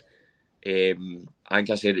 And I think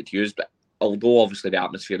I said it to you, but although obviously the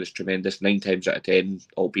atmosphere is tremendous, 9 times out of 10,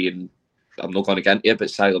 albeit I'm not going to get into it, but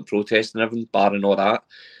silent protest and everything, barring all that,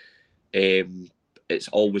 it's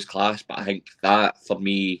always class. But I think that, for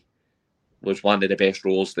me, was one of the best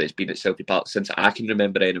roles that it's been at Celtic Park since I can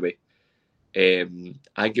remember anyway. I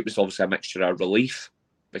think it was obviously a mixture of relief,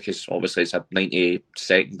 because obviously it's a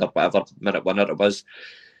 92nd or whatever minute winner it was,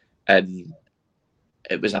 and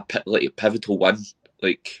it was a pivotal one.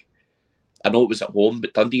 Like, I know it was at home,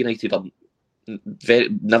 but Dundee United are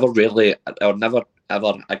never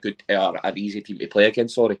ever a good or an easy team to play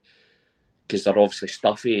against, because they're obviously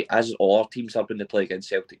stuffy, as all our teams are when they play against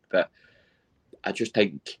Celtic. But I just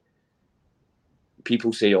think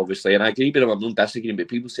people say, obviously, and I agree with them, I'm not disagreeing, but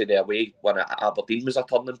people say the away one at Aberdeen was a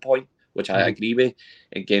turning point, which I agree with.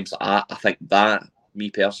 In games like that, I think that, me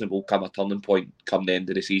personally, will come a turning point come the end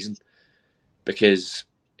of the season, because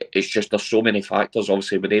it's just, there's so many factors.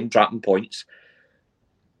 Obviously, with them dropping points,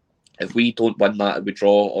 if we don't win that and we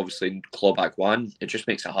draw, obviously, and claw back one, it just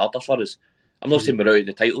makes it harder for us. I'm not saying we're out of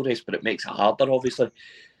the title race, but it makes it harder, obviously.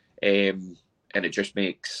 And it just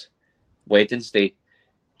makes Wednesday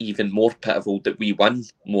even more pivotal that we win,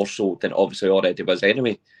 more so than obviously already was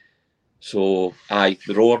anyway. So,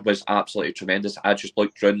 the roar was absolutely tremendous. I just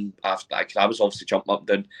looked round after, because I was obviously jumping up and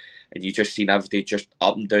down, and you just seen everybody just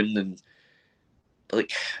up and down. And,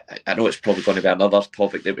 like, I know it's probably going to be another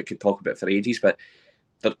topic that we could talk about for ages, but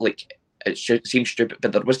like, it seems stupid,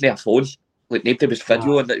 but there wasn't a phone. Like, nobody was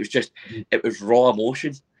videoing, and it was just, it was raw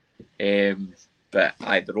emotion. But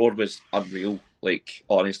the roar was unreal. Like,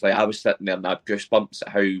 honestly, I was sitting there and I had goosebumps at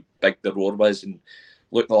how big the roar was, and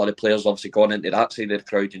looking at all the players obviously gone into that side of the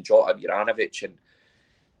crowd, and Jota and Juranovic, and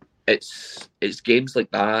it's games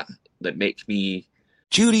like that that make me...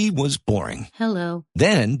 Judy was boring. Hello.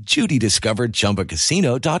 Then Judy discovered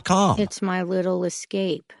ChumbaCasino.com. It's my little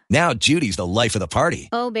escape. Now Judy's the life of the party.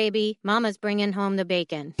 Oh, baby, mama's bringing home the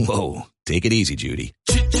bacon. Whoa, take it easy, Judy.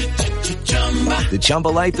 The Chumba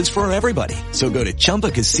life is for everybody. So go to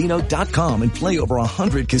ChumbaCasino.com and play over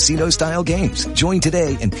 100 casino-style games. Join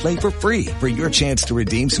today and play for free for your chance to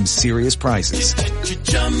redeem some serious prizes.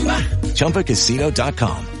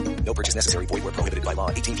 ChumbaCasino.com. No purchase necessary. Void where prohibited by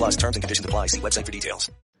law. 18 plus terms and conditions apply. See website for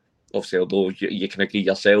details. Obviously, although you can agree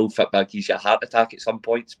yourself, football gives you a heart attack at some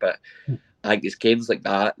points, but I think it's games like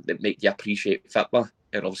that that make you appreciate football,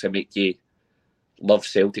 and obviously make you love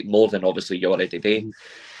Celtic more than obviously you already do.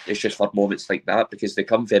 it's just for moments like that, because they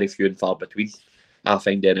come very few and far between, I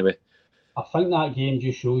find anyway. I think that game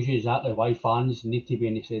just shows you exactly why fans need to be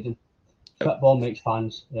in the stadium. Football makes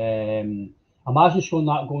fans. Imagine showing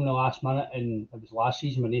that goal in the last minute, and it was last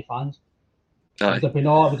season with no fans. It would have been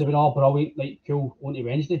all brilliant, like cool, on to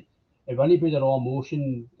Wednesday. It wouldn't be the raw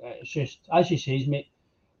emotion. It's just, as you say, mate,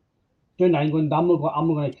 down in England, I'm not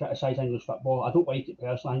going to criticise English football. I don't like it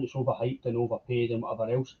personally. I think it's overhyped and overpaid and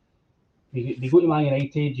whatever else. You go to Man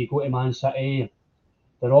United, you go to Man City,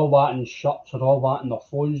 they're all wanting shirts, they're all wanting their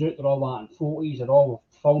phones out, they're all wanting photos, they're all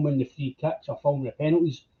filming the free kicks or filming the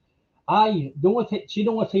penalties. The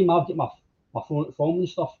only time I've got my phone at filming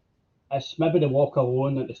stuff, it's maybe the walk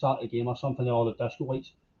alone at the start of the game or something, or the disco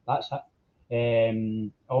lights. That's it.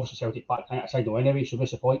 Obviously Celtic back time aside no anyway, so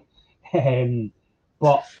what's the point?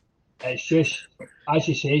 But it's just, as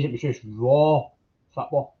you say, it was just raw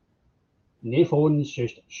football. No phones,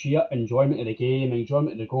 just sheer enjoyment of the game,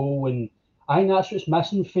 enjoyment of the goal, and I think that's what's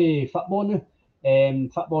missing for football now.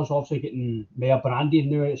 Football's obviously getting more branded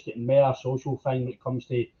now. It's getting more social thing when it comes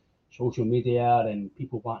to social media and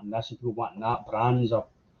people wanting this and people wanting that, brands.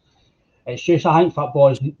 It's just, I think football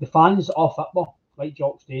is, the fans are football, like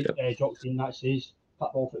Jock Stein that says,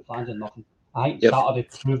 football for the fans and nothing. I think Saturday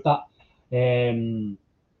proved that.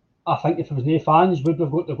 I think if there was no fans, would we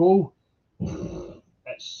have got the goal?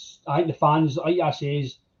 I think the fans, like I say,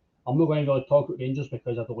 I'm not going to really talk about Rangers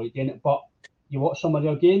because I don't like doing it, but you watch some of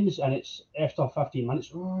their games and it's after 15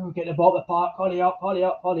 minutes, get the ball at the park, hurry up, hurry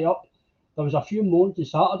up, hurry up. There was a few moments on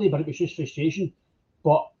Saturday, but it was just frustration.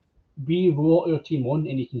 But we wrote our team on,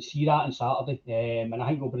 and you can see that on Saturday. And I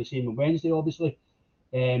think it'll be the same on Wednesday, obviously.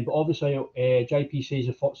 But obviously, JP says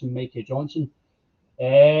the thoughts on Mikey Johnson.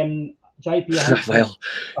 JP, I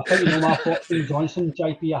think you know my thoughts on Johnson.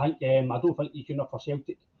 JP, I think I don't think he's good enough for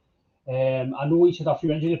Celtic. I know he's had a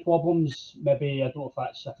few injury problems. Maybe I don't know if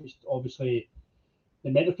it's obviously the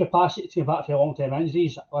mental capacity to come back for long-term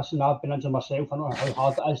injuries. Listen, I've been injured myself. I know how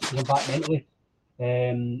hard it is to come back mentally.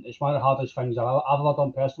 It's one of the hardest things I've ever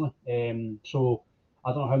done personally. So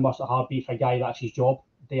I don't know how much it hard be for a guy that's his job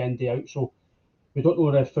day in, day out. So we don't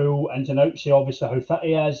know the full ins and outs. So obviously how fit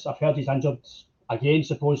he is. I've heard he's injured again.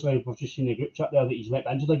 Supposedly we've just seen the group chat there that he's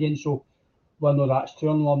injured again. So we'll know that's true.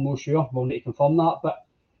 I'm not sure. We'll need to confirm that. But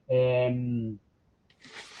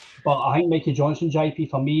I think Mikey Johnson, JP,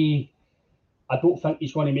 for me, I don't think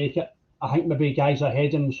he's going to make it. I think maybe guys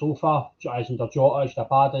ahead of him so far, as in Jota,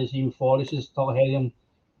 Stabada, even Forrest is still ahead of him.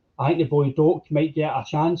 I think the boy Doak might get a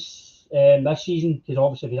chance this season, because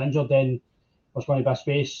obviously if he's injured, then there's going to be a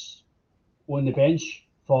space on the bench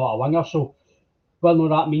for a winger. So, well, no,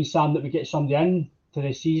 that means, Sam, that we get somebody in to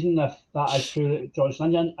the season. If that is true that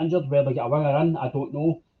Johnson's injured, whether we get a winger in, I don't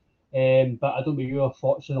know. But I don't know your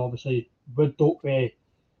thoughts, and obviously, would Doak be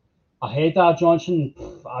ahead of Johnson?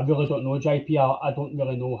 I really don't know, JP. I don't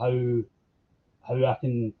really know how I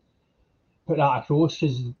can put that across,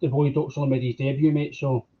 because the boy Doak's only made his debut, mate.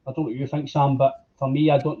 So I don't know what you think, Sam, but for me,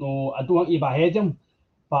 I don't know. I don't want to be ahead of him,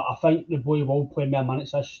 but I think the boy will play more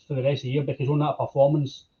minutes for the rest of the year, because on that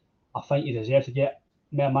performance, I think he deserves to get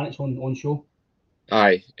more minutes on show.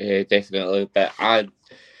 Aye, definitely. But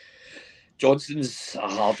Johnson's a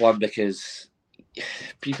hard one, because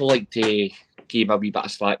people like to give him a wee bit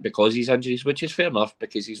of slack because he's injuries, which is fair enough,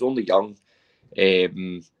 because he's only young,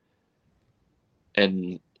 and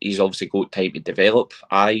he's obviously got time to develop.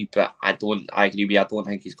 But I agree with you. I don't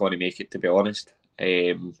think he's going to make it, to be honest.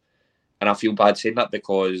 And I feel bad saying that,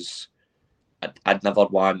 because I'd never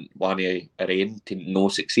want Arain to no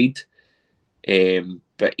succeed.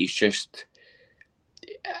 But he's just,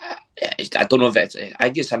 I don't know if it's, I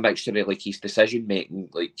think it's a mixture of like his decision making.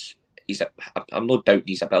 Like I'm not doubting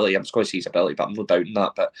his ability. I'm just going to say his ability, but I'm not doubting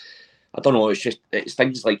that. But I don't know. It's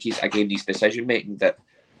things like his decision making that.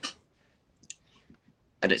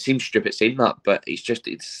 And it seems stupid saying that, but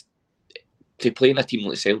it's to play in a team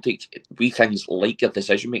like Celtic, we things like your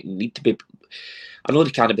decision making need to be. I know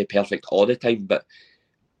they can't be perfect all the time, but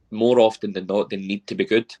more often than not, they need to be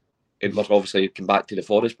good. And we've obviously come back to the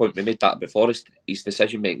Forest point. We made that about Forest. His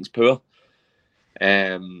decision making's poor.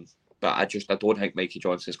 But I don't think Mikey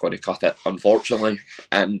Johnson's going to cut it, unfortunately.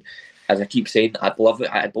 And as I keep saying, I'd love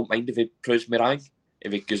it. I don't mind if he proves me wrong.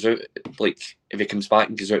 If he goes out, if he comes back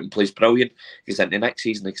and goes out and plays brilliant, he's into next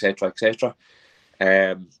season, etc., etc.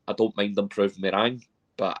 I don't mind them proving me wrong,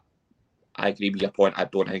 but I agree with your point. I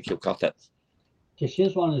don't think he'll cut it. Just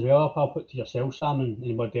here's one as well, if I'll put to yourself, Sam, and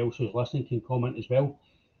anybody else who's listening can comment as well.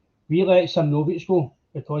 We let Simonovic go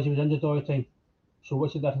because he was injured all the time. So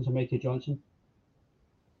what's the difference with Mikey Johnson?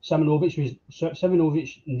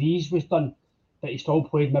 Simonovic knees was done, but he still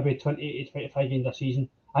played maybe 20 to 25 games a season.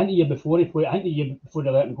 I think the year before he played, I think the year before they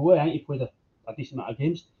let him go, I think he played a decent amount of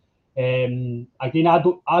games. Again, I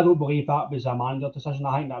don't believe that was a manager decision.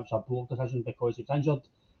 I think that was a board decision because he was injured.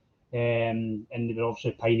 And they were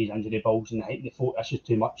obviously paying his injury bills, and I think they thought this is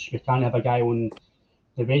too much. We can't have a guy on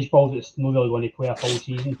the wage bill that's not really going to play a full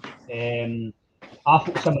season. I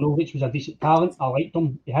thought Simonovic was a decent talent. I liked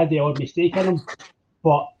him. He had the odd mistake in him,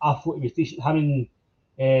 but I thought he was decent. Him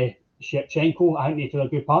and Shevchenko, I think they did a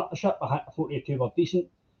good partnership. I thought they two were decent.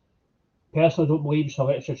 Personally, I don't believe so.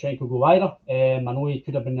 Let Shevchenko go either. I know he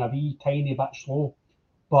could have been a wee tiny bit slow,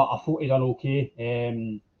 but I thought he done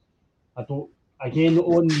okay. I don't. Again,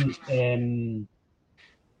 on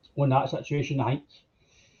that situation, I think.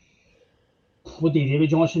 What do you do with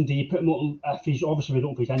Johnson? Do you put him on? If he's obviously we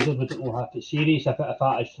don't know if he's injured, we don't know if it's serious. If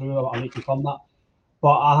that is true, I need to confirm that.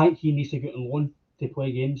 But I think he needs to get on loan to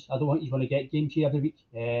play games. I don't think he's going to get games here every week.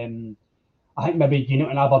 I think maybe getting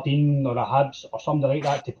out in Aberdeen or a Hibs or somebody like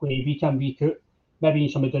that to play week in, week out. Maybe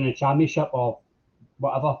somebody doing a championship or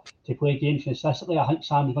whatever to play games consistently. I think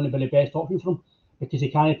Sam's going to be the best option for him because he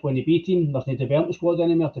can't play in the B team. There's no development squad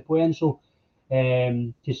anymore to play in. So,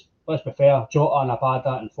 just let's be fair, Jota and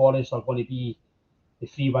Abada and Forrest are going to be the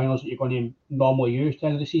three wingers that you're going to normally use at the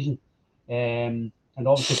end of the season. And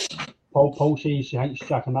obviously, Paul says he thinks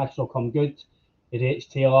Giakoumakis will come good. He rates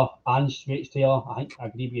Taylor and rates Taylor. I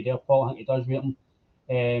agree with you there, Paul. I think he does rate him.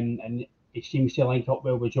 And he seems to link up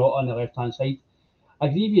well with Jota on the left-hand side. I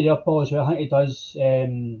agree with you there, Paul, as well. I think he does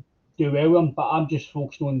do well with him, but I'm just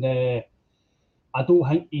focused on I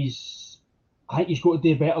think he's got to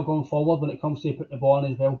do better going forward when it comes to putting the ball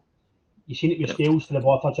in as well. You've seen it with Scales for the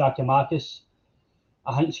ball for Giakoumakis.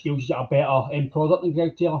 I think Scales got a better end product than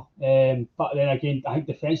Greg Taylor. But then again, I think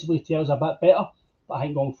defensively Taylor's a bit better. But I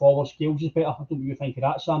think going forward, Scales is better. I don't know what you think of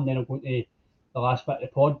that, Sam. Then I'll go to the last bit of the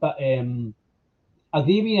pod. But I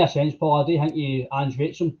agree with you in a sense, Paul. I do think Ange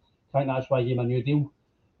rates him. I think that's why he gave him a new deal.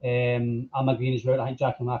 I'm agreeing as well. I think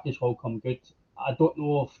Giakoumakis will come good. I don't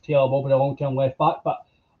know if Taylor will be the long-term left back, but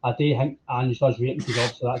I do think Ange does rate him because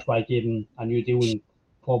obviously that's why I gave him a new deal and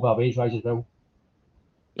probably a wage rise as well.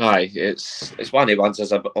 Aye, it's one of the ones,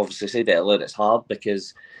 as I've obviously said earlier, it's hard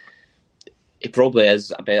because he probably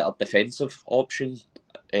is a better defensive option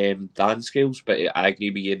than Scales, but I agree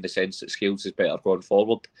with you in the sense that Scales is better going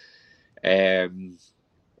forward.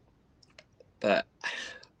 But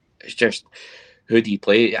it's just, who do you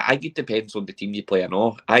play? I think it depends on the team you play. I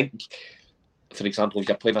know. I think, for example, if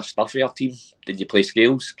you're playing a stuffier team, then you play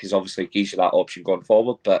Scales because obviously it gives you that option going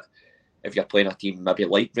forward. But if you're playing a team maybe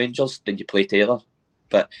like Rangers, then you play Taylor.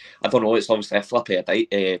 But I don't know, it's obviously a flip of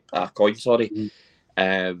a coin, sorry.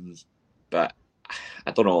 But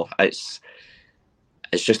I don't know, it's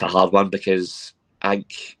just a hard one because I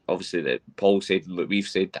think, obviously, that Paul said and what we've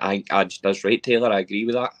said, I think Ange does rate Taylor, I agree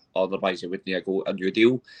with that. Otherwise, he wouldn't have got a new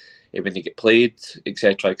deal. He wouldn't get played,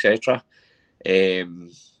 etc., etc.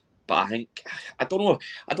 But I think, I don't know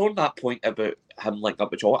that point about him linking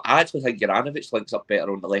up with Jota. I actually think Juranovic links up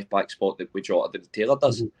better on the left-back spot with Jota than Taylor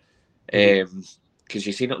does. Because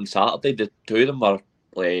you've seen it on Saturday, the two of them were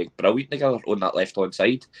like brilliant together on that left-hand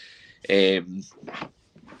side.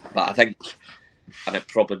 But I think, and it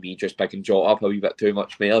probably me just picking Jota up a wee bit too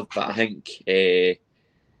much more, but I think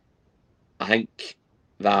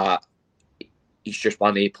that he's just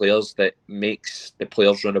one of the players that makes the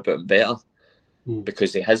players run about him better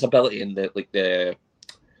because of his ability and the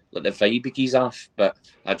vibe he gives off. But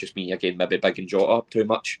that just me again maybe bigging Jota up too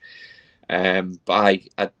much. But I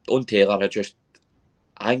on Taylor, I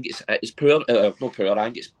think it's poor. Not poor. I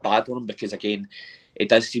think it's bad on him because again, it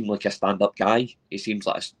does seem like a stand-up guy. He seems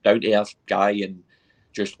like a down-to-earth guy and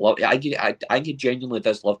just love. I think he genuinely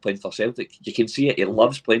does love playing for Celtic. You can see it. He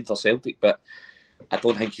loves playing for Celtic, but I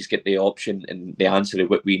don't think he's got the option and the answer to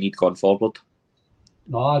what we need going forward.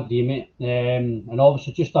 No, I agree, mate. And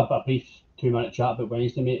obviously, just a brief 2-minute chat about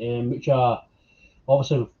Wednesday, mate. Which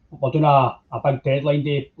obviously we're doing a big deadline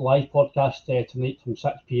day live podcast tonight from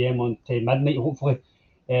 6 PM on to midnight, hopefully.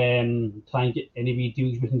 Try and get any wee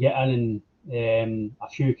deals we can get in and a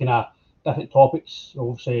few kind of different topics.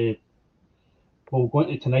 Obviously, we'll go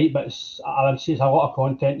into tonight, but I would say it's a lot of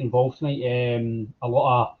content involved tonight. A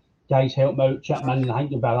lot of guys help me out, chipping in, and I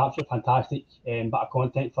think it'll be an absolutely fantastic bit of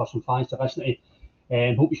content for some fans to listen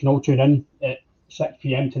to. Hope you can all tune in at 6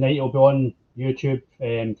 PM tonight. It'll be on YouTube,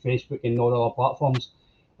 Facebook, and all other platforms.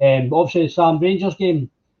 Obviously, Sam, Rangers game.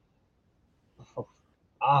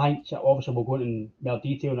 I think obviously we'll go into more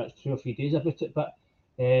detail next 2 or 3 days about it, but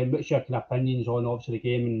what's your kind of opinions on obviously the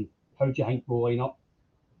game and how do you think we'll line up?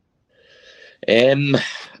 I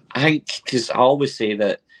think, because I always say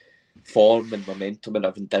that form and momentum and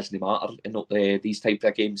everything doesn't matter in these type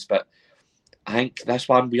of games, but I think this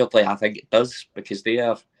one, weirdly, I think it does, because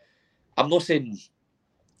I'm not saying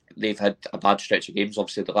they've had a bad stretch of games.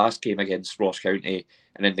 Obviously, the last game against Ross County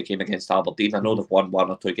and then the game against Aberdeen, I know they've won 1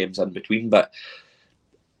 or 2 games in between, but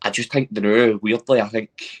I just think weirdly, I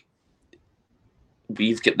think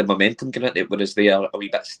we've got the momentum going it, whereas they are a wee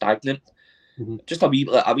bit stagnant. Just a wee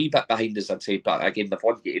bit behind us, I'd say. But again, they've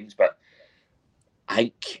won games, but I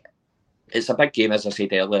think it's a big game, as I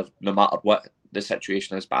said earlier, no matter what the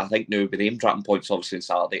situation is. But I think now, with them dropping points obviously on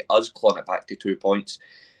Saturday, us clawing it back to 2 points,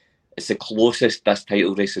 it's the closest this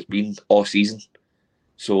title race has been all season.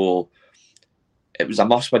 So it was a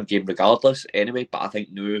must-win game regardless anyway, but I think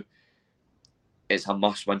now it's a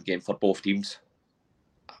must-win game for both teams.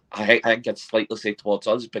 I think I'd slightly say towards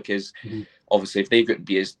us, because obviously if they get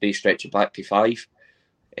to they stretch it back to 5.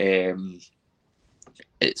 I'm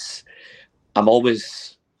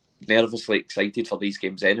always nervously excited for these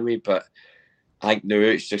games anyway, but I think now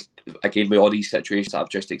it's just, again, with all these situations I've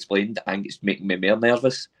just explained, I think it's making me more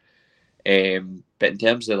nervous. But in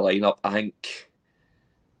terms of the lineup, I think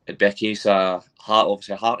it'd be a case of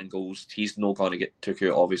Hart and goals. He's not going to get took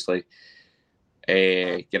out, obviously.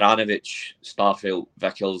 Juranovic, Starfelt,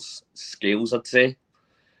 Vickers, Scales, I'd say.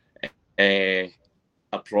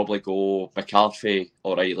 I'd probably go McCarthy,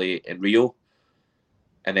 O'Reilly and Rio,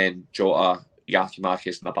 and then Jota,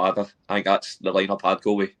 Yakimakis and Abada. I think that's the lineup I'd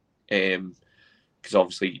go with, because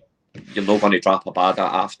obviously you're not going to drop Abada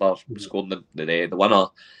after scoring the winner,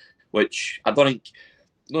 which I don't think,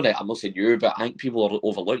 no, I'm not saying you, but I think people are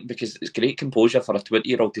overlooking, because it's great composure for a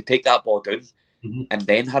 20-year-old to take that ball down and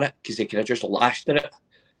then hit it, because they could have just lashed at it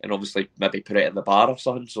and obviously maybe put it in the bar or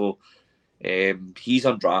something. So he's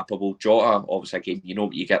undrappable. Jota, obviously, again, you know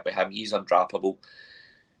what you get with him, he's undrappable.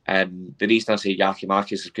 And the reason I say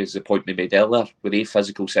Yakimakis is because the point we made earlier, with the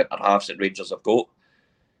physical centre-halves that Rangers have got,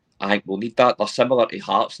 I think we'll need that. They're similar to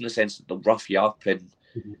Hearts in the sense that they'll rough you up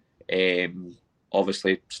and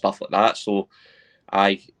obviously stuff like that. So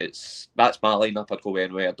that's my lineup I'd go with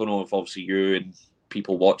anyway. I don't know if obviously you and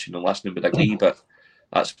people watching and listening would agree, but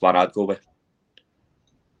that's what I'd go with.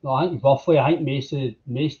 No, I think roughly, I think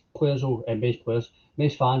most fans will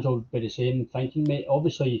be the same thinking, mate.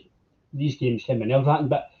 Obviously, these games can be nerve-wracking,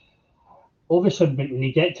 but obviously when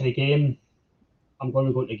you get to the game, I'm going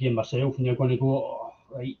to go to the game myself, and you're going to go,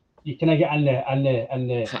 right, you kind of get in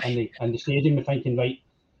the stadium and thinking, right,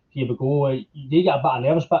 here we go. You do get a bit of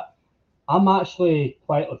nervous, but I'm actually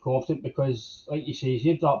quietly confident, because, like you say,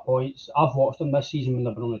 you've dropped points. I've watched them this season when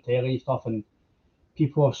they've been on the telly and stuff, and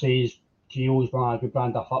people have said Gio's been a good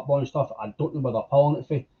brand of football and stuff. I don't know where they're pulling it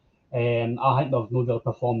for. I think they've not really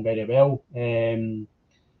performed very well.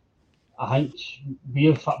 I think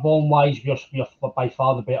we're football-wise, we're by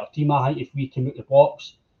far the better team. I think if we come out the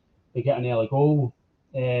box, we get an early goal.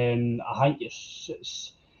 I think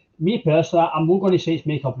it's me personally, I'm not going to say it's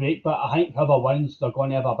make or break, but I think whoever wins, they're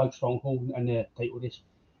going to have a big stronghold in the title race.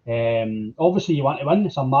 Obviously, you want to win.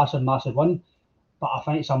 It's a massive, massive win, but I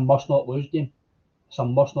think it's a must-not-lose game. It's a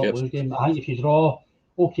must-not-lose game. I think if you draw,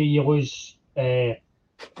 okay, you lose, you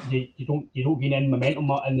don't gain any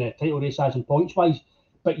momentum in the title race as in points-wise,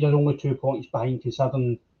 but you're only 2 points behind,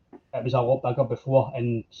 considering it was a lot bigger before,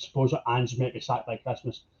 and suppose Ange might be sacked by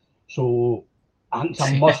Christmas. So I think it's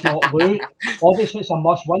a must not lose. Obviously, it's a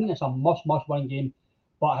must win. It's a must win game,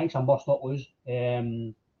 but I think it's a must not lose.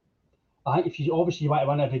 I think if you obviously want to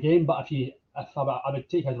win every game, but I would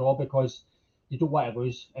take a draw, because you don't want to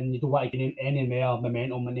lose, and you don't want to gain any more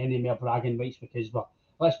momentum and any more bragging rights, because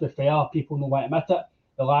let's be fair, people don't want to admit it.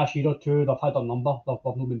 The last year or two, they've had their number. They've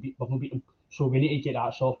not beaten. So we need to get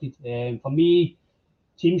that sorted. For me,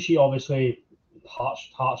 team sheet, obviously, Hearts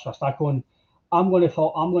for stick on. I'm going to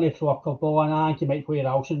throw a couple, and I think he might play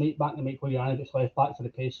Ralston right back, and he might play Juranovic left back for the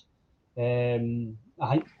pace. I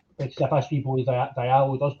think because if this wee boy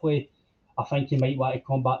Diallo does play, I think he might want to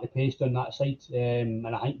combat the pace down that side. And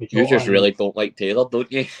I think you just really don't like Taylor,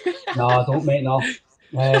 don't you? No, I don't, mate. No.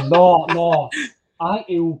 No. I think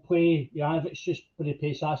he'll play Juranovic just for the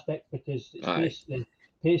pace aspect, because it's the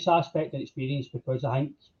pace aspect and experience. Because I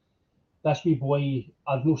think this wee boy,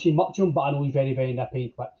 I've not seen much of him, but I know he's very, very nippy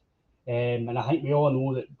and quick. And I think we all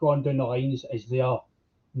know that going down the lines is their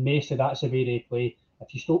most of that's the way they play.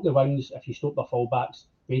 If you stop the wings, if you stop the fullbacks,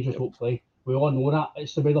 Rangers don't play. We all know that.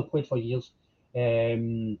 It's the way they've played for years.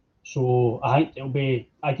 So I think it'll be,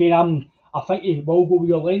 again, I think he will go with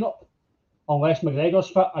your lineup unless McGregor's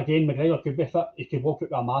fit. Again, McGregor could be fit. He could walk out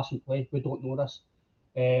with a mass and play. We don't know this.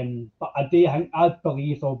 But I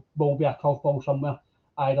believe there will be a curveball somewhere,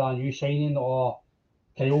 either a new signing or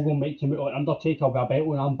Kyogo might come out like Undertaker with a belt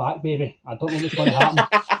when I'm back, baby. I don't know what's going to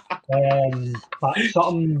happen. But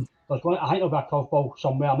something, I think there'll be a curveball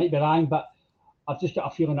somewhere. I might be wrong, but I've just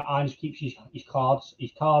got a feeling that Ange keeps his cards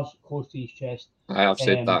close to his chest. I've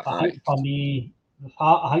said that. I think for me,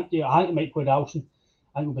 I think he might play Dawson.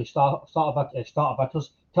 I think it'll be Starter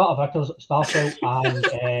Vickers, Starfelt,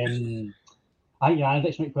 and I think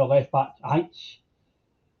Janovic might play left back. I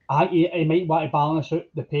think he might want to balance out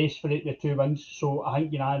the pace for the 2 wings. So I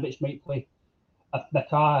think Janovic might play.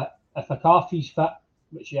 If McCarthy's fit,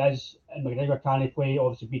 which he is, and McGregor can't play,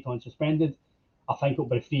 obviously Beaton suspended, I think it'll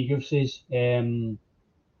be 3 youths. And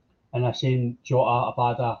I've seen Jota,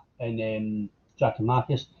 Abada, and Jack and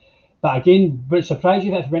Marcus. But again, would it surprise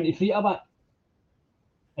you if he went to 3 at back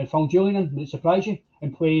and found Julian in? Would it surprise you?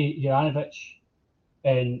 And play Juranovic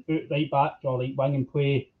and out right back or right wing and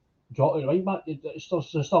play Jota at right back? There's still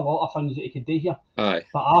a lot of things that he could do here. Aye.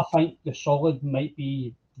 But I think the solid might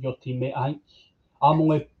be your teammate. I think I'm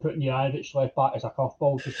only putting Juranovic left back as a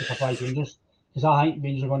curveball just to surprise Rangers, because I think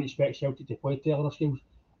Rangers are going to expect Celtic to play Taylor Skills.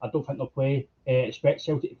 I don't think they'll expect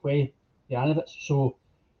Celtic to play Juranovic. So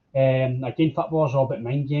again, football's all about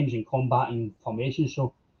mind games and combating formations.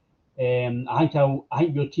 So I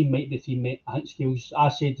think your team might be teammate. I think Skills. I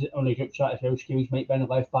said on the group chat as well, Skills might be in the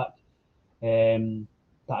left back.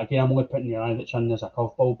 But again, I'm only putting Juranovic in as a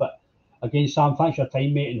curveball. But again, Sam, thanks for your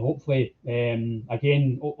time, mate, and hopefully,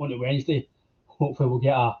 again on Wednesday, hopefully we'll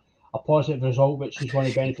get a positive result, which is going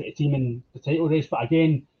to benefit the team in the title race. But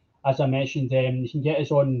again, as I mentioned, you can get us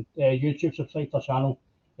on YouTube, subscribe to our channel.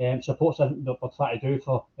 Support something that we're trying to do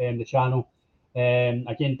for the channel.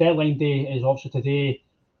 Again, deadline day is obviously today.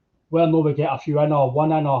 Well, no, we get a few in or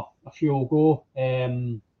one in or a few will go.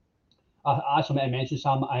 I actually meant to mention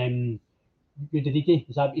Sam. Udinese,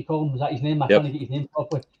 is that what you call him? Is that his name? I can't get his name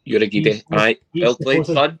properly. Udinese, right? Well played,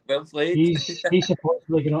 son. Well played. He's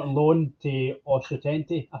supposedly going on loan to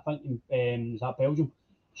Ostrotente, I think, is that Belgium.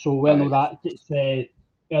 So well, no, that gets the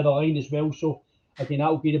other line as well. So again, that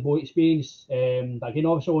will be the boy experience. Again,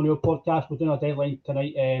 obviously on your podcast, we're doing a deadline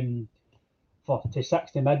tonight to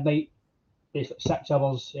 6 to midnight, basically 6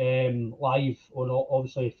 hours live on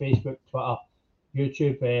obviously Facebook, Twitter,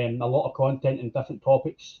 YouTube. A lot of content and different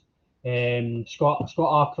topics. Scott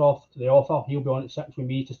Arcroft, the author, he'll be on at 6 with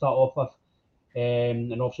me to start off with.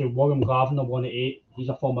 And obviously William Glavin will on at 8. He's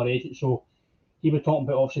a former agent, so he was talking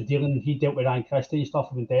about obviously he dealt with Ryan Christie and stuff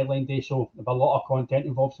on deadline day, so there'll be a lot of content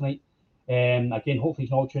involved tonight. Again, hopefully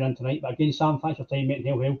he's not tuning in tonight. But again, Sam, thanks for your time, mate,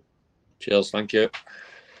 and hail. Cheers, thank you.